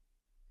Virginia.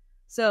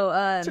 So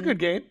it's a good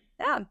game.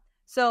 Yeah.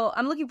 So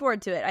I'm looking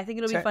forward to it. I think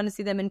it'll be fun to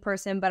see them in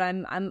person, but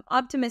I'm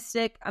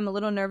optimistic. I'm a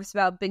little nervous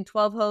about Big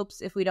 12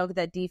 hopes if we don't get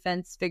that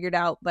defense figured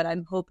out, but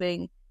I'm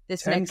hoping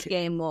this next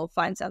game will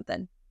find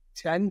something.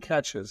 10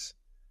 catches,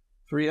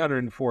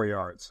 304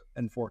 yards,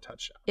 and 4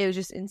 touchdowns. It was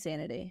just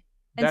insanity.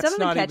 And some of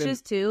the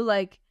catches too,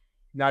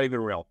 not even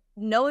real.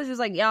 Noah's just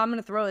I'm going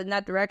to throw it in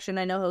that direction.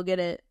 I know he'll get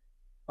it.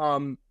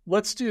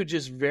 Let's do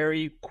just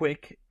very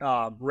quick,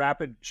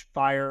 rapid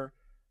fire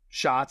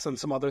shots on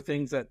some other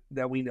things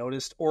that we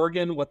noticed.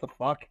 Oregon, what the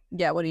fuck?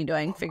 Yeah, what are you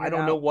doing? I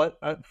don't know what.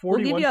 41 we'll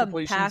give you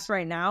completions a pass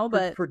right now,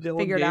 but for Dylan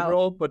figure it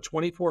Gabriel, out. but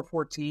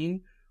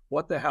 24-14.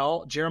 What the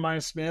hell?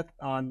 Jeremiah Smith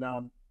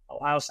on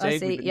Ohio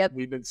State.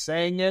 We've been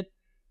saying it.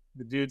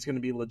 The dude's going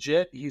to be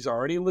legit. He's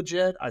already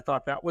legit. I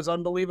thought that was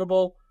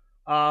unbelievable.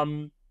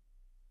 I'm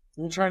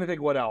trying to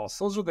think what else.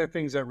 Those are the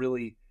things that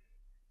really.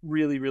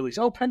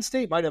 Oh, Penn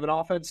State might have an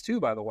offense too,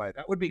 by the way.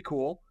 That would be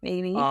cool.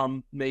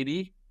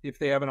 Maybe if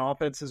they have an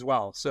offense as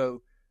well.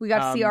 So we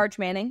got to see Arch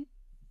Manning.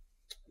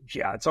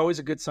 Yeah, it's always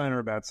a good sign or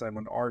a bad sign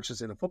when Arch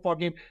is in a football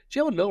game.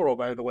 Jalen Milroe,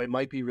 by the way,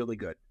 might be really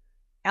good.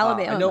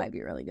 Alabama might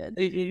be really good.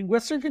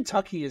 Western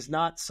Kentucky is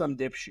not some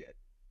dipshit.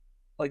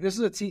 Like this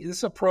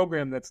is a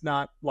program that's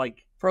not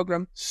like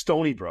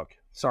Stony Brook.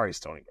 Sorry,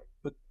 Stony Brook,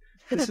 but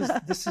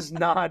this is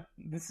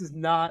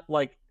not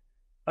like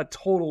a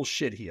total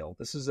shitheel.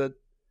 This is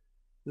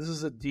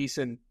a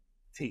decent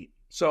team.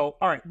 So,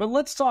 all right, but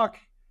let's talk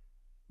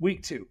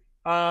week 2.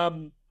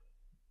 And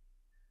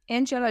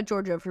shout out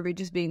Georgia for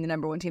just being the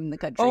number 1 team in the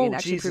country. Oh, and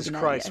actually Jesus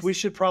Christ. Yes. We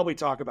should probably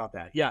talk about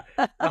that. Yeah.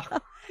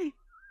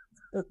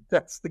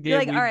 That's the game. You're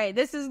like, all right,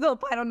 this is the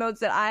final notes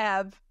that I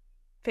have.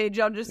 Paige,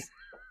 you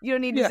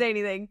don't need to say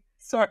anything.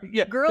 Sorry.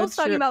 Yeah. Girls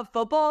talking about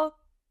football,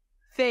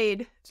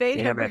 fade.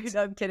 Damn it.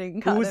 No, I'm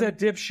kidding. Who was that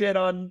dipshit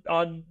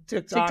on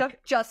TikTok?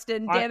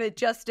 Justin. Damn it,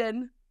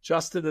 Justin.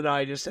 Justin and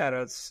I just had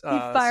a he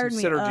fired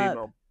me synergy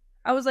moment.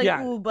 I was like,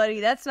 ooh, buddy,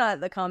 that's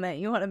not the comment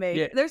you want to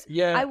make.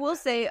 I will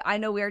say, I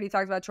know we already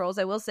talked about trolls.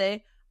 I will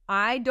say,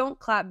 I don't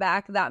clap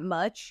back that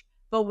much,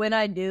 but when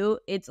I do,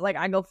 it's like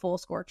I go full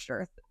scorched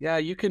earth. Yeah,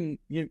 you can,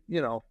 you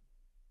know.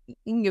 You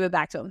can give it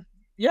back to him.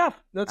 Yeah,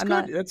 that's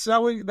good.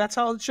 That's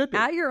how it should be.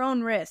 At your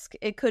own risk.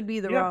 It could be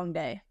the wrong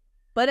day.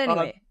 But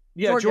anyway.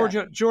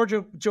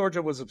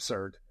 Georgia was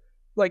absurd.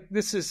 Like,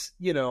 this is,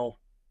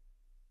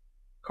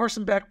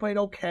 Carson Beck played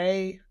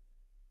okay.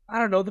 I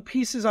don't know. The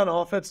pieces on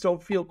offense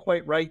don't feel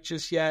quite right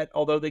just yet,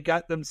 although they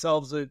got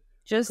themselves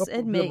just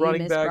admit you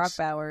miss Brock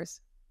Bowers.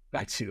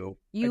 I do.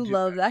 You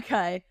love that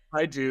guy.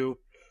 I do.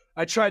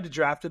 I tried to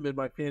draft him in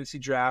my fantasy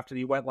draft, and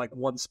he went like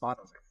one spot.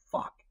 I was like,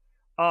 fuck.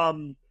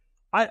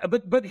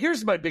 But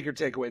here's my bigger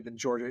takeaway than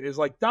Georgia is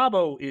like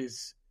Dabo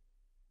is.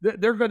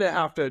 They're going to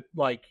have to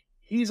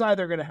he's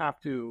either going to have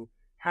to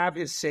have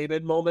his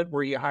Saban moment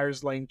where he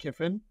hires Lane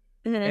Kiffin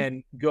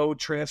and go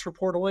transfer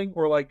portaling,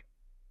 or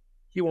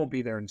he won't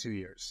be there in 2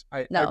 years.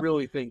 I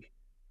really think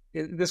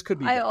this could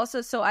be.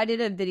 I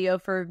did a video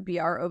for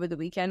BR over the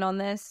weekend on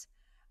this.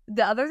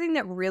 The other thing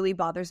that really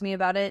bothers me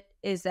about it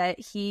is that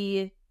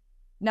he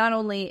not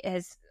only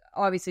has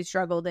obviously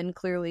struggled and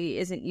clearly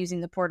isn't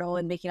using the portal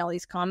and making all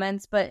these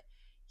comments, but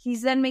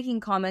he's then making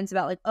comments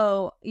about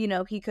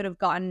he could have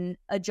gotten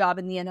a job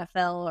in the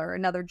NFL or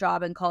another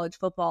job in college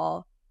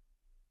football.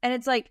 And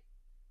it's like,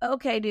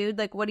 okay, dude,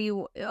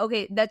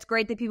 that's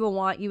great that people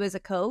want you as a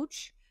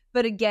coach.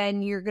 But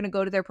again, you're going to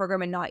go to their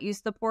program and not use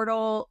the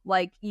portal.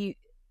 What?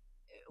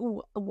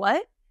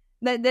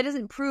 That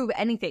doesn't prove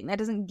anything. That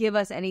doesn't give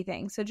us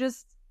anything. So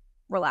just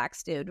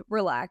relax, dude.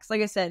 Relax.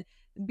 Like I said,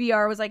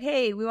 BR was like,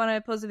 hey, we want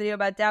to post a video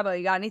about Dabo.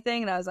 You got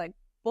anything? And I was like,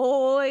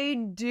 boy,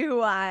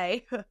 do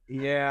I.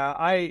 Yeah,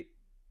 I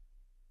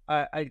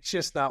it's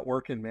just not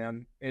working,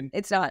 man. And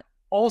it's not.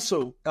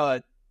 Also,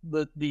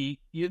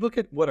 you look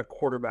at what a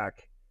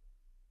quarterback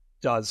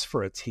does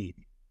for a team.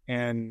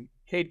 And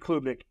Cade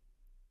Klubnik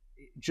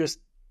just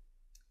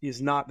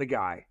is not the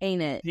guy.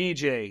 Ain't it?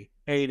 DJ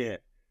ain't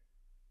it.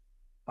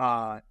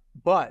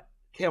 But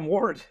Cam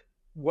Ward,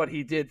 what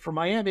he did for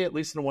Miami, at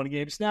least in a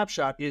one-game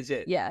snapshot, is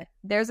it. Yeah,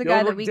 there's a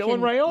guy that we Dylan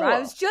can... Raiola. I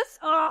was just...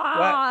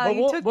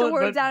 you took the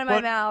words out of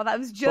my mouth. I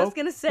was just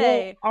going to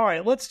say... all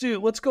right, let's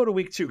go to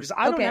week 2, because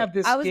I don't have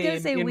this game in my... I was going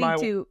to say week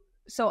 2.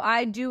 So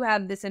I do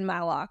have this in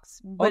my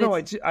locks. But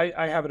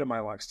I have it in my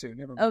locks, too.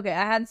 Never mind. Okay,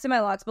 I had this in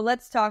my locks, but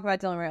let's talk about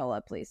Dylan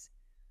Raiola, please.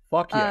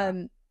 Fuck yeah.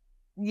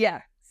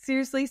 Yeah,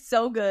 seriously,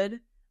 so good.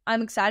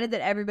 I'm excited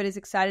that everybody's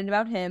excited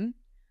about him.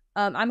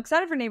 I'm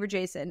excited for Neighbor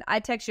Jason. I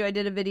text you. I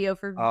did a video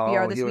for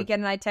BR this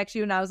weekend, and I text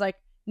you, and I was like,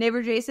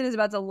 Neighbor Jason is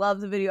about to love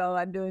the video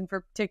I'm doing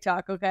for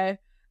TikTok. Okay.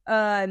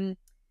 I'm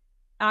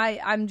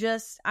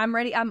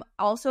ready. I'm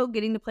also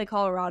getting to play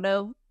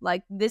Colorado.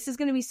 This is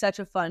going to be such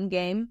a fun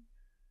game.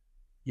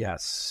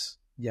 Yes.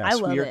 I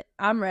love it.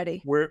 I'm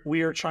ready.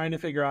 We are trying to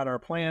figure out our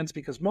plans,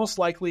 because most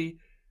likely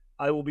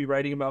I will be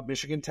writing about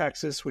Michigan,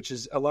 Texas, which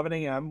is 11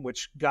 a.m.,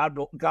 which God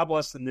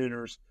bless the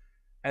Nooners.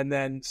 And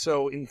then,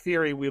 so in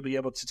theory, we'll be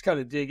able to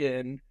kind of dig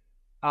in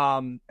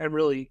and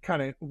really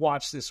kind of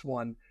watch this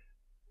one.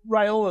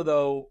 Raiola,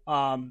 though,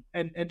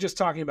 and just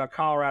talking about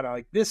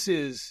Colorado, this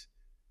is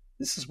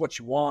what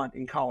you want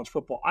in college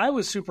football. I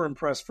was super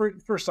impressed.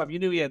 First off, you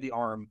knew he had the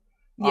arm.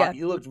 Yeah.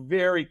 He looked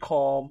very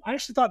calm. I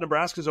actually thought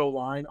Nebraska's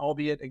O-line,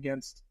 albeit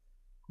against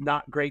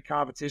not great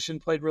competition,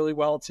 played really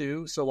well,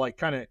 too. So,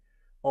 kind of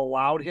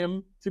allowed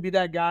him to be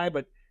that guy.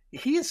 But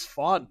he is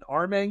fun.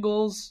 Arm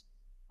angles,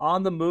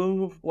 on the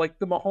move.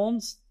 The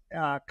Mahomes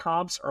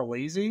comps are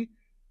lazy,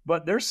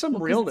 but there's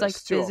some realness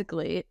it's to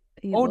physically.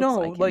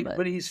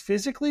 but he's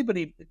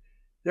physically,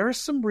 there is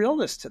some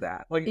realness to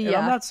that. Like, and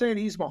I'm not saying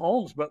he's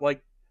Mahomes, but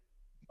like,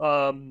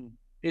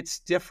 it's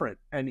different.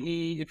 And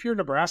if you're a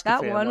Nebraska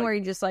fan, that one like, where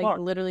he just like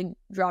literally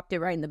dropped it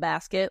right in the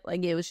basket,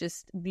 like it was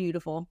just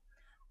beautiful.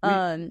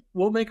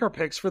 We'll make our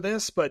picks for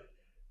this, but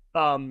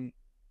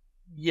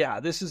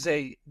this is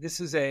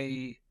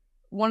a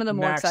one of the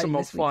more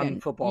maximal fun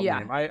football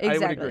game. I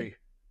would agree.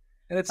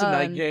 And it's a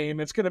night game.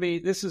 It's going to be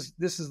this is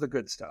the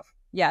good stuff.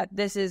 Yeah,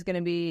 this is going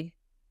to be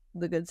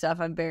the good stuff.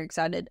 I'm very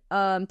excited.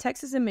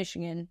 Texas and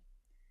Michigan.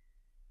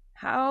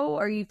 How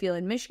are you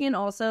feeling? Michigan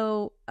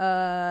also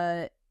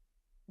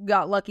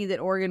got lucky that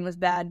Oregon was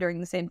bad during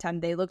the same time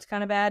they looked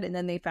kind of bad, and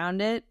then they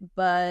found it.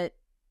 But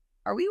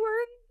are we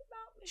worried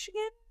about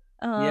Michigan?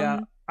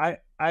 I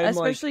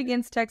especially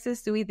against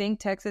Texas. Do we think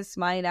Texas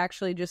might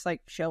actually just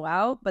like show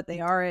out? But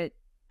they are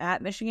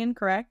at Michigan,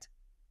 correct?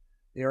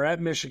 They are at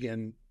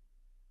Michigan.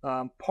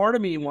 Part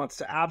of me wants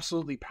to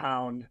absolutely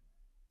pound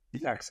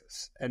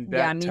Texas and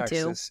bet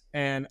Texas, too.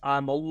 And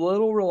I'm a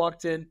little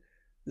reluctant.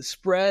 The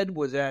spread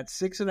was at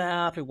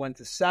 6.5. It went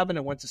to 7.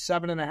 It went to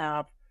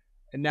 7.5,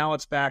 and now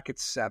it's back at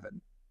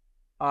 7.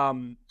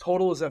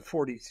 Total is at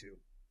 42.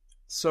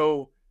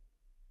 So,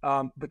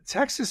 but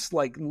Texas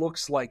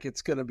looks like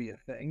it's going to be a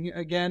thing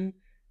again.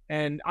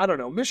 And I don't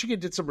know. Michigan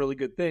did some really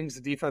good things.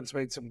 The defense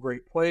made some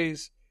great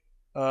plays.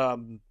 I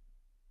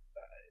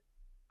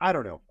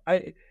don't know.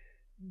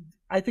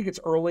 I think it's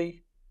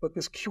early, but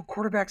this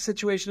quarterback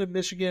situation in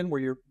Michigan where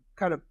you're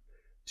kind of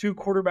two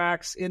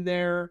quarterbacks in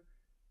there,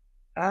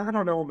 I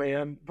don't know,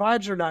 man.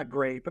 Vibes are not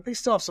great, but they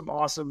still have some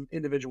awesome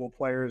individual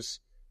players.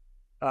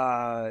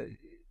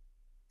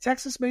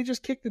 Texas may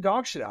just kick the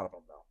dog shit out of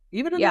them, though.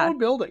 Even in their own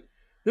building.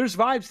 There's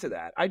vibes to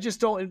that. I just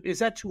don't... Is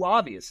that too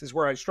obvious is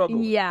where I struggle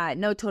with. Yeah,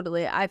 no,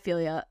 totally. I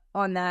feel you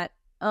on that.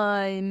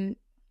 I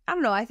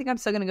don't know. I think I'm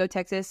still going to go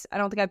Texas. I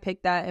don't think I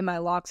picked that in my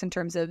locks in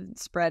terms of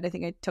spread. I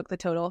think I took the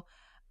total.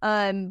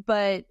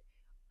 But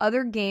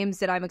other games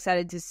that I'm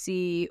excited to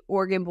see,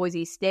 Oregon,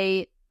 Boise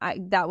State.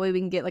 That way we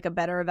can get like a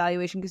better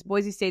evaluation because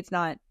Boise State's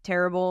not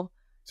terrible.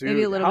 Dude,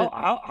 maybe a little bit.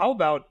 How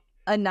about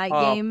a night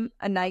game?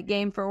 A night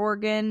game for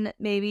Oregon.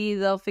 Maybe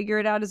they'll figure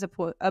it out as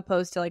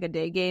opposed to like a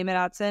day game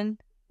at Autzen.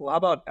 Well, how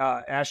about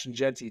Ashton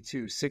Genty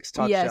too? 6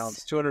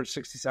 touchdowns,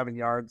 267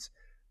 yards.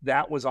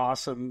 That was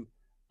awesome.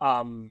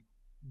 That's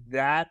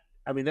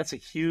a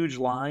huge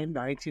line,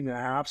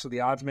 19.5. So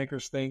the odds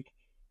makers think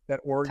that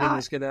Oregon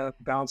is going to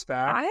bounce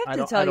back. I have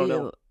to tell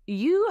you,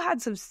 you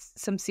had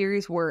some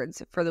serious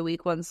words for the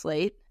week 1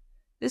 slate.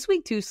 This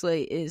week 2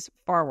 slate is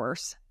far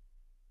worse.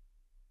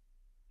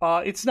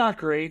 It's not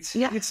great.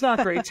 Yeah. It's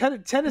not great.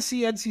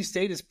 Tennessee, NC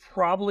State is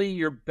probably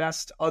your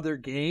best other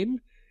game.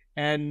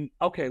 And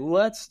okay,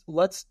 let's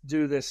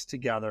do this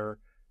together.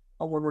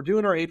 When we're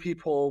doing our AP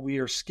poll, we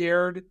are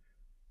scared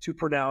to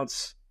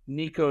pronounce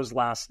Nico's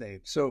last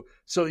name. So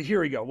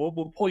here we go.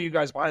 We'll pull you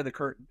guys behind the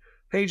curtain.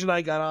 Paige and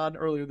I got on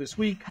earlier this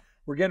week.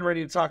 We're getting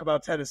ready to talk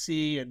about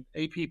Tennessee and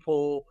AP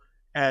poll,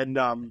 and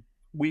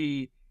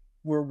we're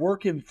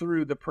working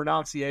through the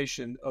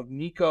pronunciation of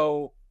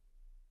Nico.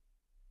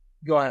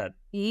 Go ahead.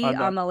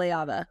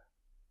 Eamaleava.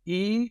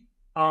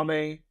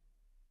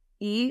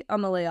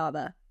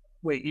 Eamaleava.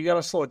 Wait, you got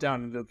to slow it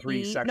down into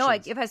 3 sections. No,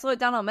 if I slow it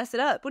down, I'll mess it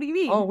up. What do you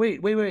mean? Oh,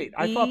 wait.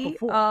 I thought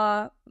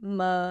before.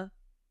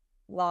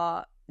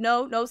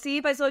 No, see,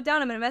 if I slow it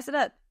down, I'm going to mess it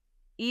up.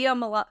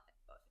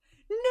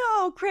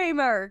 No,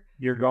 Kramer.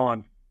 You're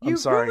gone. I'm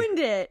sorry. You ruined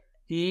it.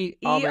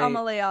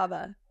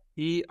 Eamaleava.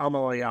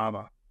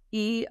 Eamaleava.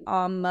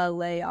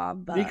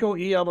 Eamaleava. Nico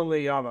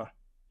Eamaleava.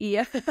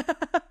 Yeah.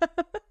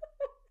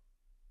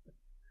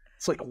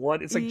 It's like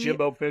what? It's like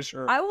Jimbo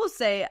Fisher. I will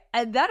say,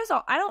 and that is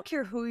all. I don't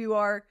care who you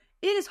are.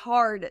 It is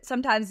hard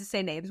sometimes to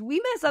say names.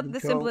 We mess up the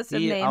simplest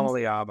of names.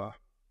 Eamaleava.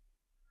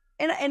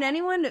 And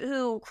anyone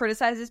who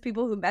criticizes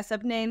people who mess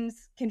up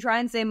names can try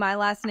and say my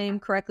last name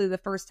correctly the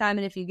first time,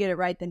 and if you get it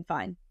right, then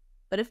fine.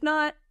 But if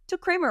not, it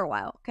took Kramer a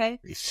while, okay?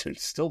 He should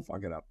still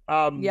fuck it up.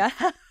 Yeah.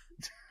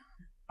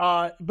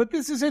 But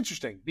this is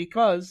interesting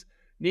because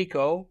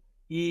Nico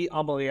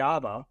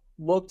Eamaleava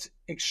looked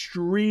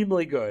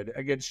extremely good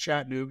against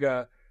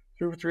Chattanooga.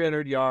 Threw for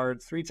 300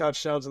 yards, 3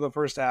 touchdowns in the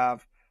first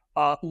half.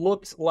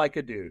 Looked like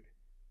a dude.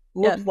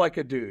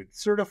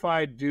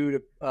 Certified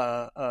dude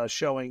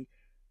showing.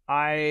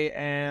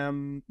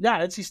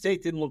 NC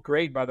State didn't look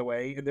great, by the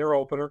way, in their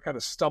opener, kind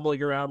of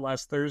stumbling around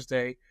last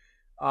Thursday.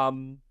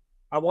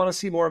 I want to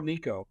see more of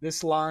Nico.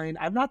 This line,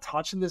 I'm not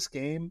touching this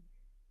game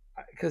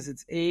because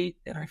it's 8,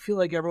 and I feel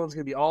like everyone's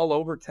going to be all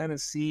over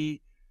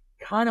Tennessee.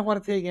 Kind of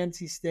want to take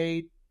NC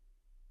State.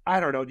 I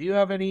don't know. Do you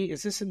have any?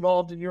 Is this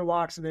involved in your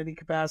locks in any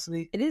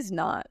capacity? It is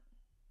not.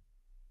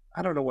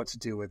 I don't know what to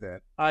do with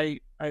it.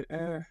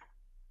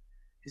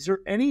 Is there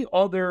any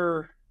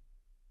other?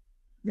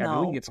 Yeah, no.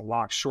 We can get to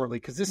locks shortly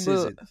because this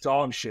is a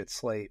dog shit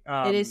slate.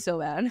 It is so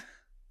bad.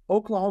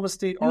 Oklahoma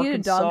State, you Arkansas. Need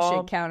a dog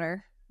shit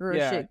counter or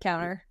a shit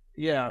counter.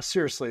 Yeah,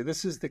 seriously,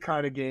 this is the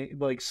kind of game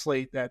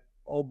slate that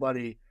old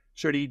buddy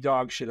should eat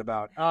dog shit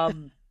about.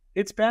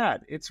 It's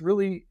bad. It's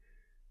really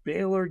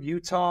Baylor,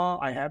 Utah,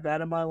 I have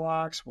that in my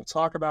locks. We'll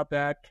talk about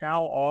that.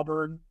 Cal,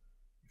 Auburn,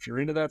 if you're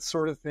into that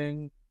sort of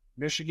thing.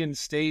 Michigan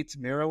State,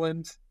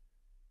 Maryland.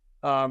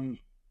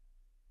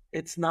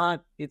 It's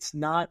not It's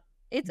great.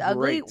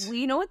 ugly.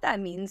 We know what that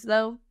means,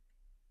 though.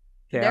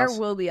 Chaos. There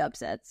will be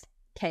upsets.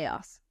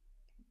 Chaos.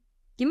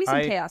 Give me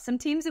some chaos. Some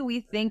teams that we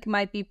think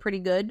might be pretty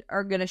good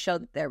are going to show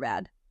that they're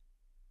bad.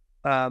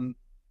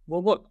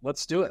 Well, look,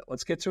 let's do it.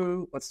 Let's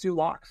do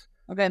locks.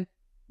 Okay.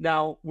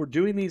 Now, we're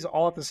doing these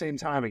all at the same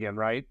time again,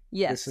 right?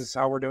 Yes. This is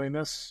how we're doing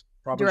this?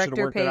 Probably should have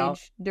worked it out.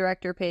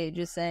 Director Paige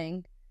is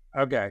saying.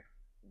 Okay.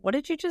 What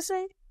did you just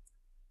say?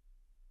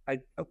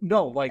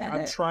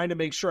 I'm trying to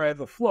make sure I have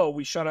the flow.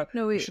 We should have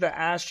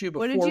asked you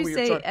before. What did you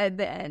say at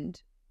the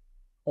end?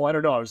 Oh, I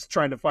don't know. I was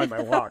trying to find my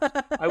locks.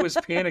 I was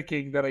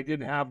panicking that I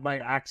didn't have my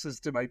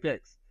access to my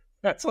picks.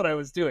 That's what I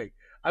was doing.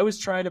 I was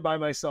trying to buy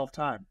myself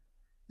time.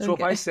 So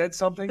if I said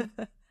something,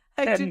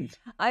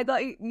 I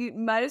thought you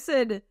might have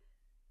said,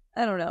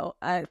 I don't know.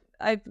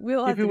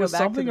 We'll have to go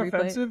back to the replay. If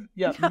it was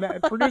something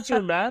offensive,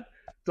 producer Matt,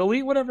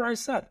 delete whatever I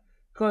said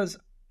because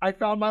I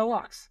found my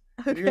locks.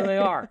 Okay. Here they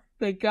are.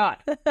 Thank God.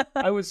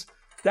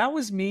 That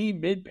was me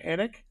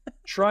mid-panic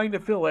trying to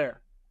fill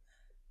air.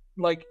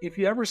 Like, if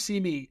you ever see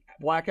me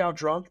blackout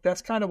drunk,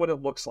 that's kind of what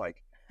it looks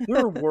like. There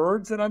are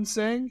words that I'm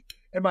saying,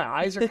 and my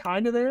eyes are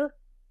kind of there.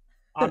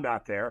 I'm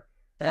not there.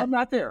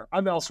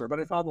 I'm elsewhere, but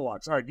I found the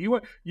locks. All right, you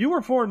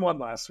were 4-1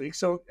 last week,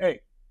 so,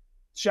 hey,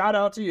 shout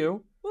out to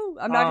you. Ooh,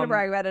 I'm not going to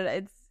brag about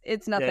it.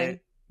 It's nothing.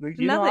 Yeah,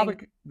 you know how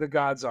the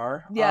gods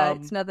are. Yeah,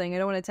 it's nothing. I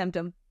don't want to tempt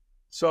them.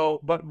 So,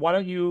 but why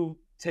don't you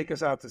take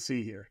us out to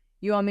sea here?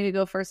 You want me to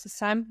go first this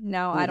time?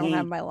 Now I don't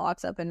have my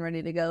locks up and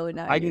ready to go. And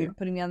now you're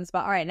putting me on the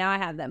spot. All right, now I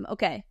have them.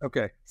 Okay.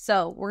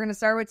 So we're gonna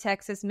start with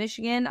Texas,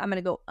 Michigan. I'm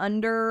gonna go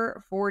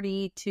under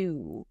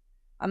 42.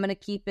 I'm gonna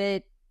keep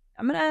it.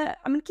 I'm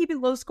gonna keep it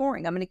low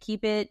scoring. I'm gonna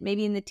keep it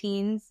maybe in the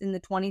teens, in the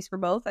 20s for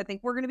both. I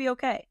think we're gonna be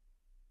okay.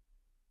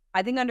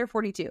 I think under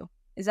 42.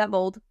 Is that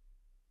bold?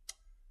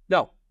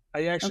 No,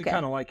 I actually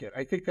kind of like it.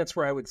 I think that's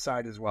where I would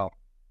side as well.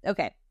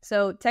 Okay,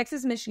 so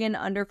Texas, Michigan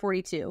under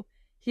 42.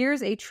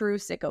 Here's a true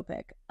sicko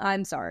pick.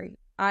 I'm sorry.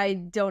 I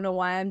don't know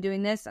why I'm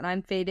doing this, and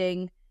I'm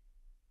fading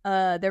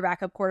their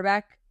backup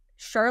quarterback.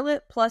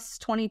 Charlotte plus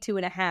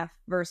 22.5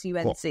 versus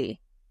UNC. Cool.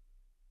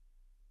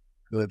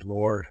 Good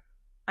Lord.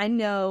 I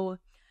know.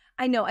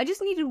 I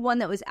just needed one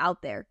that was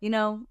out there. You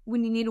know,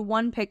 when you need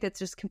one pick that's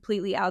just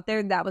completely out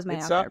there, that was my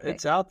out there pick.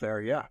 It's out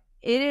there, yeah.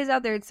 It is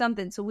out there. It's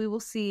something. So we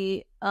will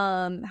see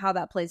how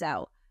that plays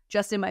out.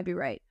 Justin might be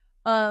right.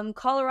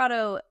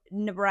 Colorado,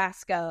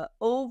 Nebraska,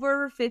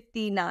 over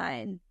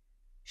 59.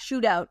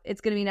 Shootout.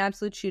 It's going to be an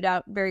absolute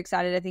shootout. Very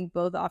excited. I think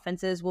both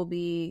offenses will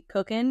be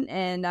cooking,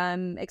 and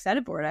I'm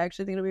excited for it. I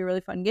actually think it'll be a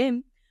really fun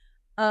game.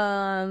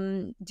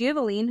 Do you have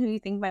a lean who you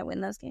think might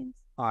win those games?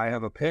 I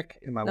have a pick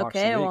in my locks.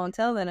 Okay, well,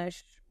 until then, I'll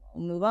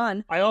move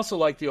on. I also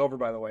like the over,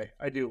 by the way.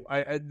 I do.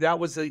 That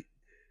was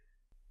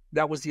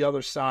the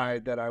other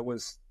side that I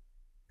was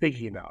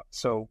thinking about.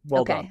 So,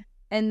 well done.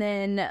 And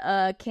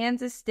then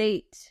Kansas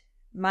State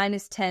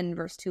minus 10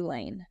 versus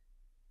Tulane.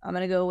 I'm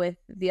going to go with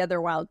the other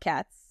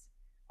Wildcats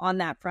on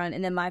that front.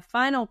 And then my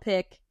final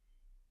pick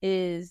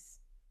is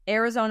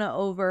Arizona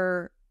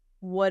over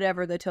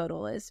whatever the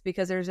total is,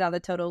 because there's not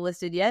the total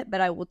listed yet, but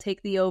I will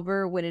take the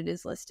over when it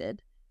is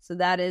listed. So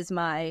that is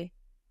my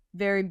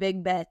very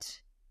big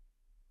bet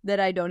that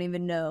I don't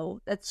even know.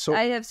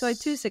 I have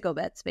two sicko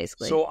bets,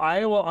 basically. So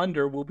Iowa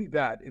under will be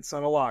bad. It's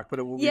not a lock, but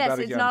it will be bad again.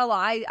 Yes, it's not a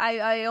lock.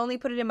 I only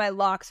put it in my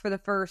locks for the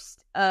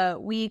first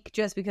week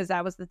just because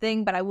that was the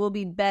thing, but I will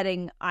be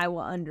betting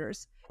Iowa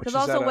unders. Because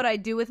also what I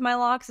do with my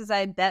locks is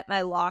I bet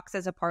my locks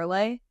as a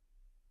parlay.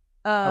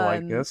 I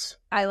like this.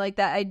 I like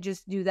that. I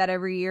just do that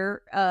every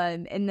year.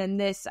 And then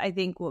this, I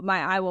think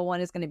my Iowa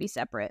one is going to be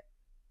separate.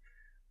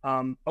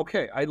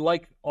 Okay, I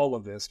like all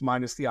of this,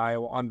 minus the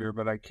Iowa under,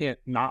 but I can't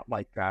not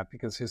like that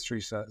because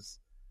history says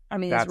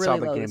it's really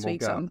low this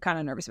week, so I'm kind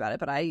of nervous about it,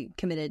 but I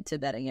committed to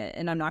betting it,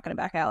 and I'm not going to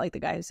back out like the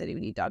guy who said he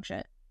would eat dog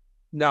shit.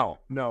 No,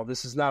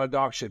 this is not a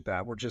dog shit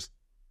bet. We're just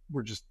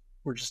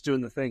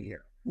doing the thing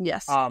here.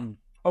 Yes.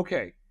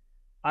 Okay.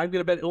 I'm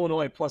going to bet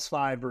Illinois plus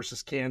 5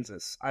 versus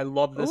Kansas. I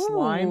love this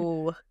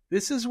line.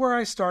 This is where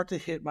I start to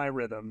hit my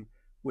rhythm,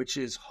 which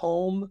is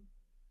home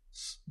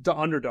the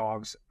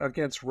underdogs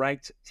against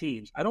ranked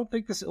teams. I don't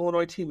think this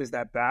Illinois team is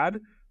that bad.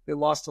 They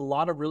lost a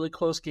lot of really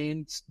close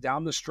games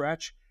down the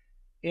stretch,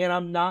 and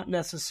I'm not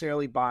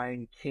necessarily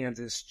buying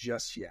Kansas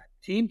just yet.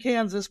 Team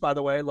Kansas, by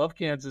the way, I love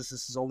Kansas.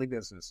 This is only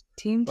business.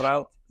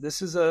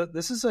 This is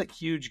a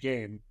huge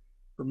game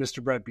for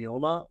Mr. Brett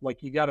Bielema.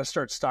 Like, you got to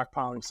start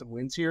stockpiling some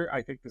wins here.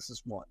 I think this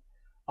is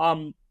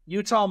one.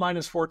 Utah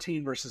minus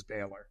 14 versus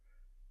Baylor.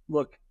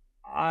 Look,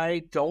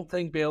 I don't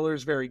think Baylor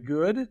is very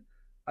good.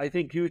 I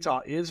think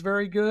Utah is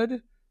very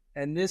good.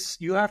 And this,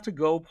 you have to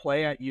go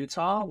play at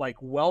Utah. Like,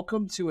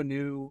 welcome to a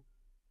new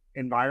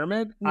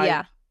environment.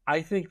 Yeah.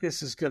 I think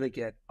this is going to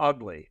get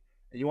ugly.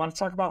 And you want to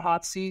talk about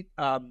hot seat?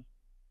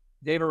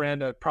 Dave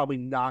Aranda probably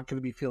not going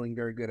to be feeling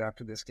very good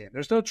after this game.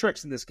 There's no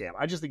tricks in this game.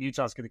 I just think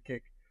Utah's going to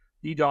kick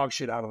the dog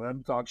shit out of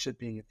them, dog shit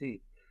being a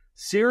team.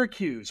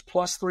 Syracuse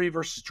 +3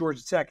 versus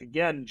Georgia Tech.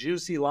 Again,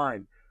 juicy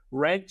line.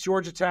 Ranked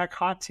Georgia Tech,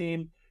 hot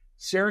team.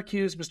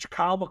 Syracuse, Mr.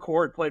 Kyle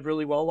McCord played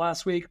really well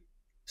last week.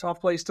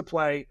 Tough place to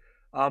play.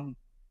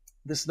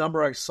 This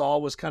number I saw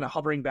was kind of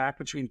hovering back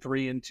between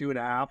 3 and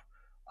 2.5.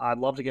 I'd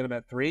love to get him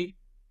at 3.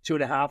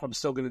 2.5, I'm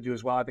still going to do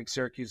as well. I think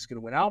Syracuse is going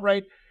to win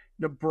outright.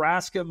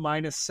 Nebraska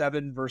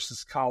 -7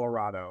 versus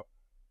Colorado.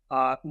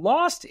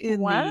 Lost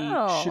in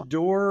the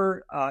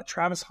Shador,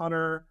 Travis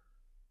Hunter,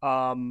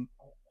 Horn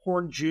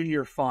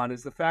Jr. fun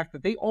is the fact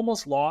that they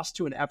almost lost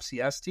to an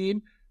FCS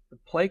team. The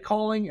play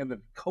calling and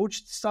the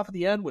coach stuff at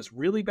the end was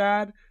really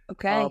bad.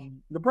 Okay.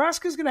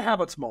 Nebraska's going to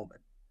have its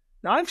moment.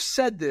 Now, I've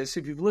said this,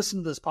 if you've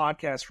listened to this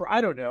podcast for,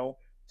 I don't know,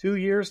 2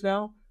 years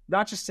now.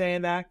 Not just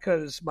saying that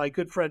because my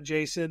good friend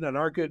Jason and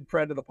our good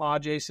friend of the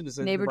pod, Jason, is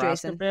a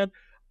Nebraska fan.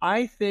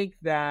 I think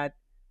they're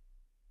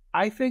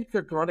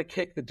going to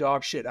kick the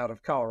dog shit out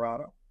of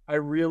Colorado. I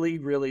really,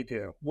 really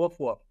do. Woof,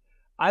 woof.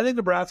 I think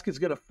Nebraska is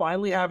going to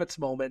finally have its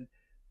moment.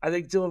 I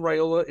think Dylan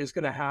Raiola is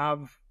going to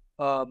have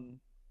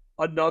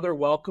another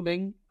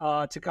welcoming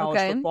to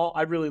college football.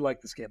 I really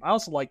like this game. I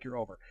also like your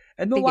over.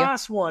 And the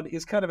last one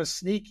is kind of a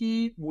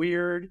sneaky,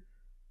 weird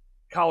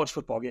college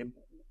football game.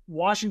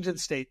 Washington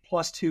State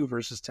 +2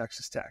 versus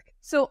Texas Tech.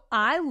 So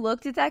I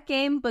looked at that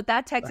game, but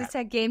that Texas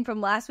Tech game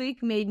from last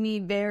week made me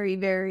very,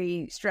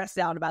 very stressed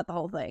out about the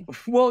whole thing.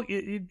 Well,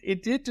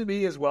 it did to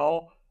me as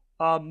well.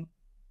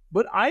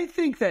 But I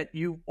think that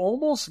you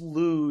almost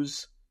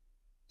lose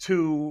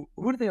to,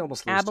 who did they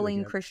almost lose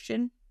Abilene to?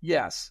 Christian?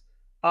 Yes.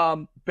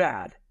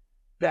 Bad.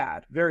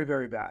 Very,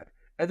 very bad.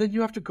 And then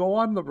you have to go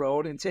on the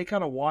road and take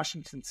on a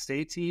Washington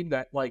State team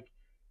that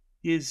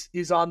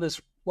is on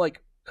this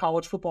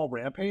college football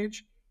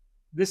rampage.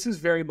 This is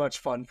very much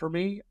fun for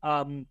me.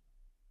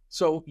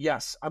 So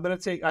yes, I'm going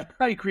to take, I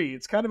agree.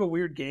 It's kind of a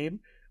weird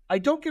game. I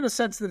don't get a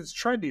sense that it's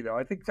trendy though.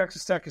 I think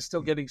Texas Tech is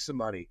still getting some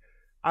money.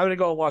 I'm going to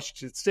go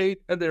Washington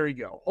State, and there you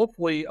go.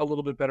 Hopefully a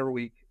little bit better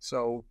week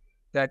so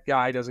that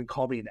guy doesn't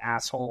call me an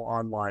asshole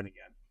online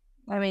again.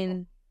 I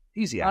mean,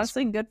 easy.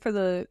 Honestly, good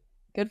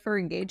for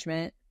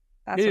engagement.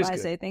 That's what I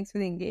say. Thanks for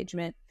the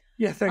engagement.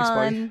 Yeah, thanks,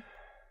 buddy.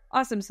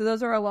 Awesome. So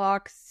those are our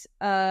locks.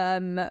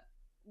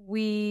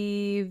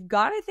 We've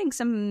got, I think,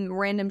 some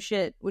random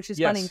shit, which is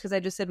funny because I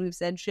just said we've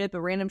said shit,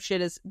 but random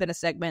shit has been a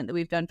segment that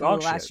we've done for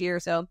the last year or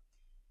so.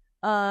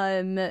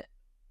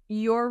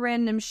 Your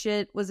random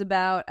shit was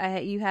about,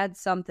 you had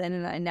something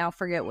and I now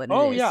forget what it is.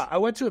 Oh, yeah. I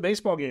went to a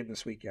baseball game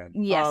this weekend.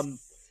 Yes.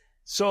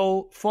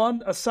 So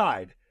fun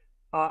aside,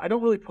 I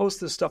don't really post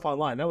this stuff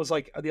online. That was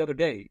the other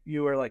day.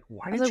 You were like,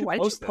 why did you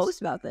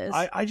post about this?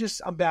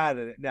 I'm bad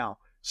at it now.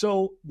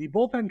 So the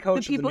bullpen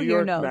coach the people of the New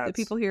York Mets. The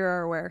people here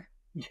are aware.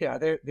 Yeah,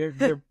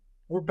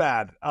 we're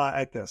bad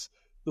at this.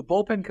 The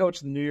bullpen coach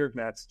of the New York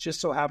Mets just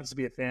so happens to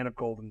be a fan of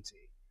Golden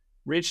Tee.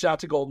 Reached out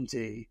to Golden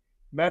Tee.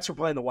 Mets were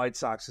playing the White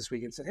Sox this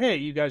week and said, hey,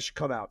 you guys should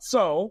come out.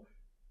 So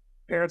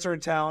parents are in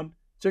town,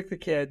 took the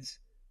kids,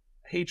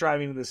 hate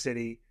driving to the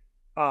city,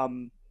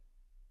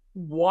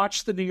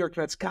 watched the New York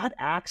Mets, got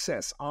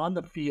access on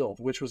the field,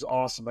 which was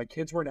awesome. My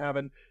kids weren't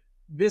having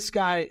this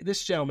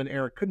gentleman,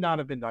 Eric, could not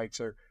have been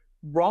nicer.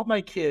 Brought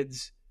my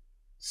kids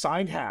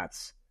signed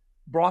hats,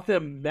 brought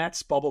them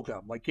Mets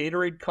bubblegum, like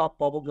Gatorade Cup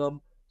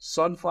bubblegum,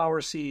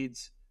 sunflower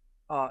seeds,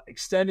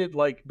 extended,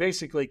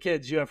 basically,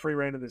 kids, you have free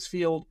reign of this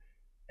field.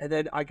 And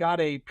then I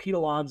got a Pete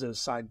Alonso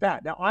signed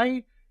bat. Now,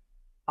 I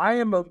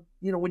am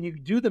when you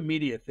do the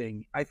media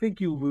thing, I think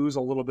you lose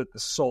a little bit the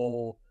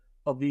soul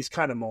of these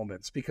kind of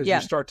moments because you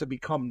start to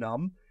become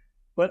numb.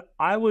 But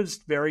I was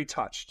very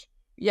touched.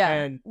 Yeah.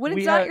 And when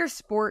it's not your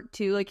sport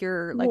too,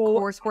 your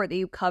core sport that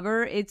you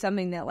cover, it's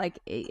something that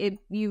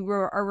you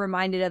are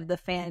reminded of the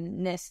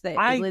fanness that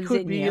lives in you. I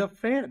could be a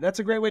fan. That's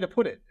a great way to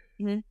put it.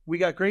 Mm-hmm. We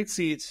got great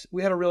seats.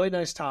 We had a really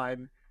nice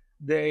time.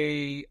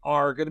 They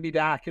are going to be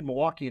back in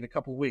Milwaukee in a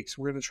couple of weeks.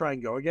 We're going to try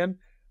and go again.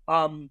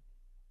 And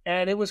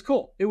it was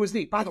cool. It was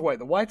neat. By the way,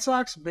 the White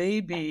Sox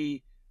may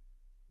be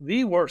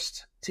the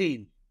worst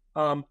team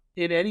in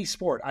any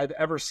sport I've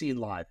ever seen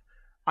live.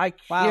 I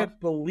can't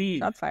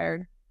believe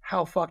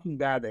how fucking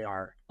bad they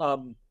are.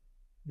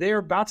 They're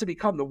about to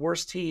become the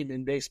worst team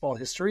in baseball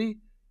history.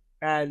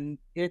 And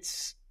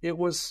it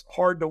was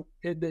hard to,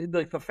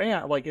 the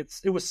fan,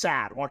 it was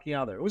sad walking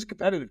out there. It was a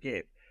competitive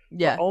game.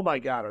 Yeah. But, oh my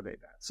God, are they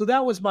bad? So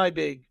that was my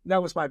big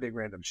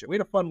random shit. We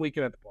had a fun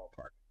weekend at the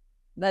ballpark.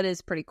 That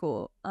is pretty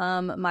cool.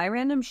 My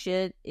random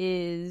shit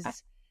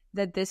is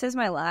that this is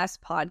my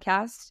last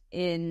podcast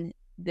in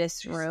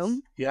this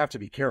room. You have to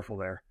be careful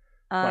there.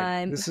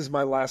 This is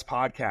my last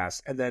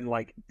podcast, and then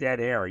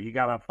dead air. You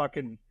gotta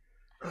fucking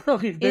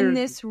in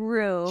this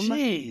room.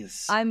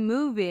 Jeez, I'm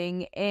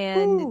moving,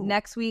 and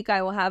next week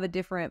I will have a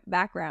different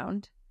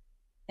background.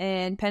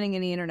 And pending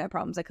any internet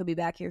problems, I could be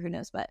back here. Who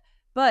knows?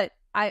 But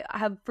I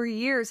have for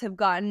years have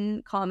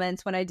gotten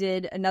comments when I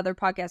did another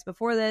podcast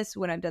before this,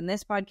 when I've done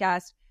this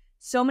podcast.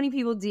 So many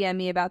people DM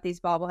me about these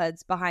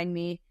bobbleheads behind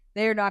me.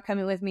 They are not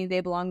coming with me.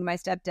 They belong to my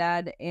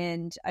stepdad.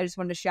 And I just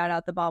wanted to shout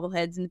out the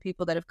bobbleheads and the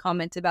people that have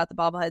commented about the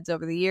bobbleheads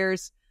over the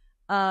years.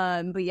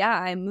 But yeah,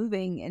 I'm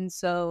moving. And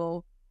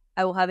so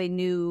I will have a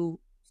new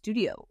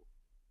studio,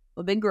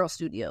 a big girl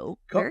studio.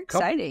 Very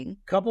exciting.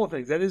 Couple of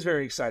things. That is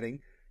very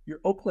exciting. Your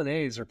Oakland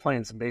A's are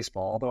playing some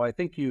baseball, although I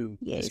think you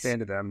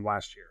disbanded them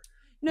last year.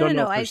 No.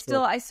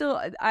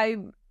 I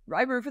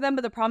root for them,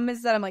 but the problem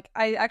is that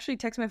I actually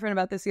texted my friend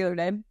about this the other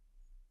day,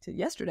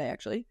 yesterday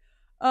actually.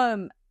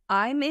 I'm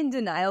in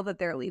denial that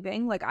they're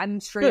leaving. Like, I'm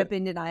straight up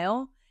in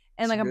denial,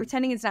 and I'm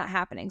pretending it's not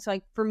happening.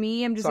 So for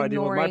me, I'm just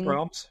ignoring. I do with my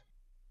prompts.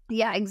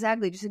 Yeah,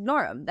 exactly. Just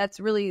ignore them.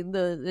 That's really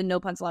the no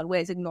punts allowed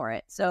way is ignore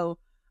it. So,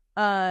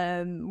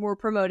 we're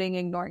promoting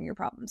ignoring your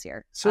problems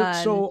here.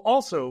 So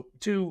also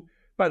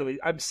by the way,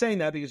 I'm saying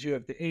that because you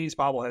have the A's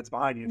bobbleheads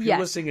behind you. If you're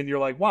listening and you're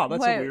like, wow,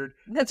 that's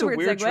a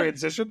weird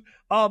transition.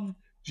 Do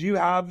you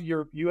have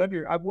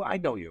I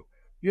know you.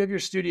 You have your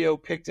studio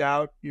picked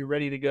out. You're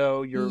ready to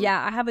go.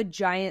 Yeah, I have a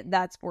giant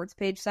That Sports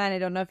Page sign. I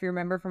don't know if you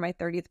remember from my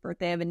 30th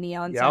birthday, I have a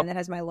neon sign that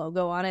has my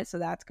logo on it. So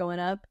that's going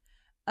up.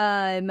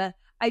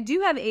 I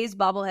do have A's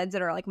bobbleheads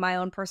that are like my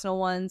own personal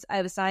ones. I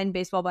have a signed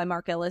baseball by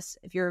Mark Ellis.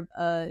 If you're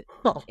an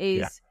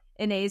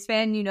A's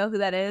fan, you know who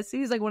that is.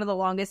 He's like one of the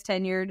longest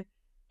tenured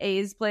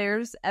A's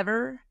players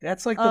ever.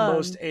 That's like the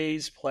most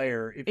A's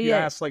player. If you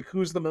ask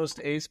who's the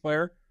most A's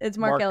player, it's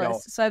Mark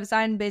Ellis. So I have a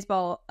signed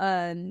baseball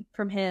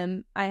from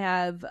him. I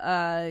have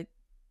a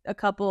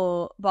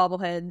couple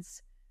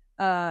bobbleheads.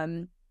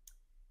 I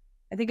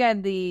think I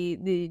have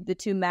the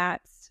two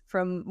Matts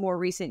from more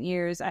recent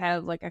years. I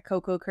have like a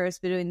Coco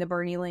crisp doing the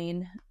Bernie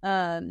Lane.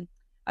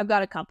 I've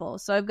got a couple,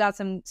 so I've got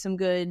some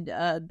good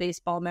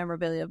baseball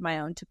memorabilia of my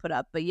own to put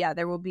up. But yeah,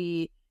 there will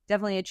be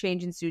definitely a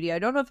change in studio. I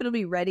don't know if it'll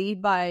be ready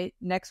by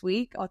next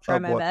week. I'll try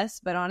my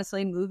best, but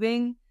honestly,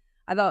 moving,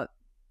 I thought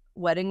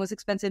wedding was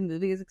expensive,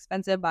 moving is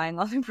expensive, buying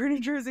all the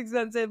furniture is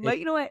expensive. But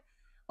you know what?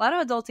 A lot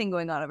of adulting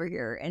going on over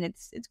here, and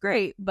it's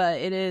great, but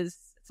it's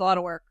a lot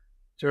of work.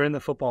 During the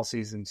football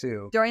season,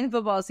 too. During the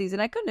football season,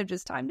 I couldn't have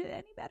just timed it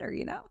any better,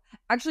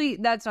 Actually,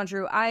 that's not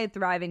true. I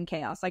thrive in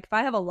chaos. Like, if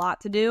I have a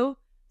lot to do,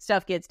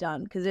 stuff gets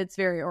done because it's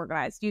very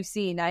organized. You've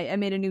seen, I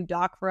made a new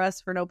doc for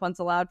us for No Punts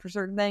Allowed for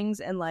certain things,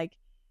 and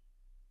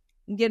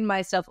getting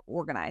my stuff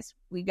organized.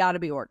 We got to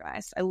be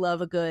organized. I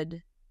love a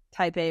good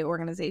type A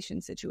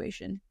organization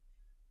situation.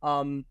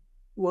 Well,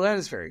 that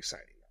is very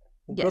exciting.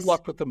 Well, yes. Good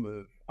luck with the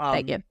move.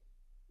 Thank you.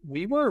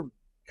 We were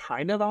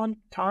kind of on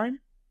time,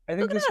 I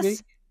think, this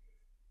week.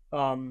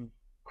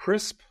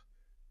 Crisp,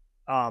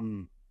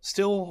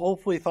 still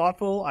hopefully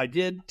thoughtful. I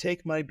did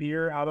take my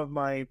beer out of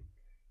my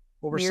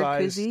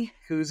oversized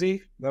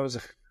koozie. That was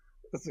a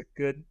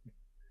good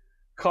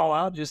call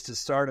out just to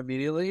start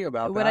immediately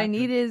about what I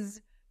need is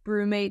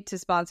Brewmate to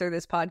sponsor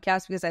this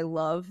podcast because I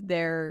love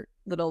their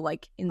little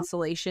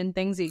insulation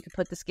things that you can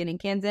put the skinning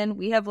cans in.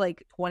 We have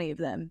 20 of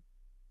them.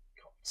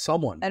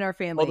 Someone and our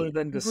family other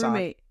than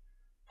Dasani.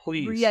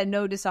 Please. Yeah,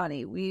 no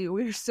Dasani.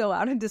 We're still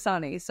out of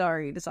Dasani.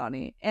 Sorry,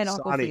 Dasani. And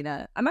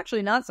Aquafina. I'm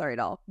actually not sorry at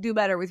all. Do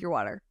better with your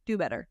water. Do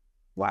better.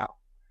 Wow.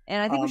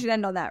 And I think we should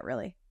end on that,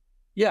 really.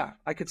 Yeah,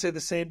 I could say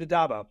the same to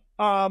Dabo.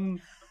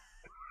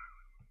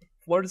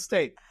 Florida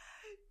State.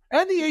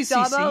 And the ACC.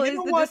 Dabo is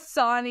the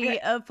Dasani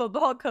of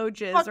football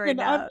coaches right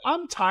now.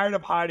 I'm tired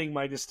of hiding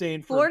my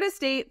disdain for Florida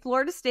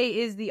State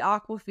is the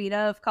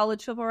Aquafina of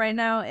college football right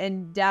now,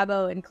 and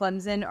Dabo and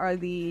Clemson are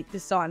the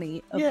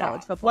Dasani of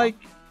college football.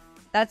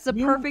 That's the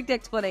perfect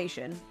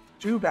explanation.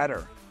 Do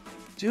better.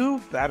 Do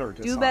better,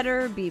 Dasani. Do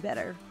better, be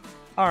better.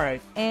 All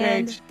right.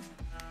 And Paige,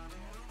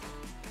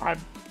 I'm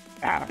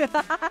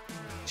out.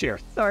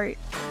 Cheers. Sorry.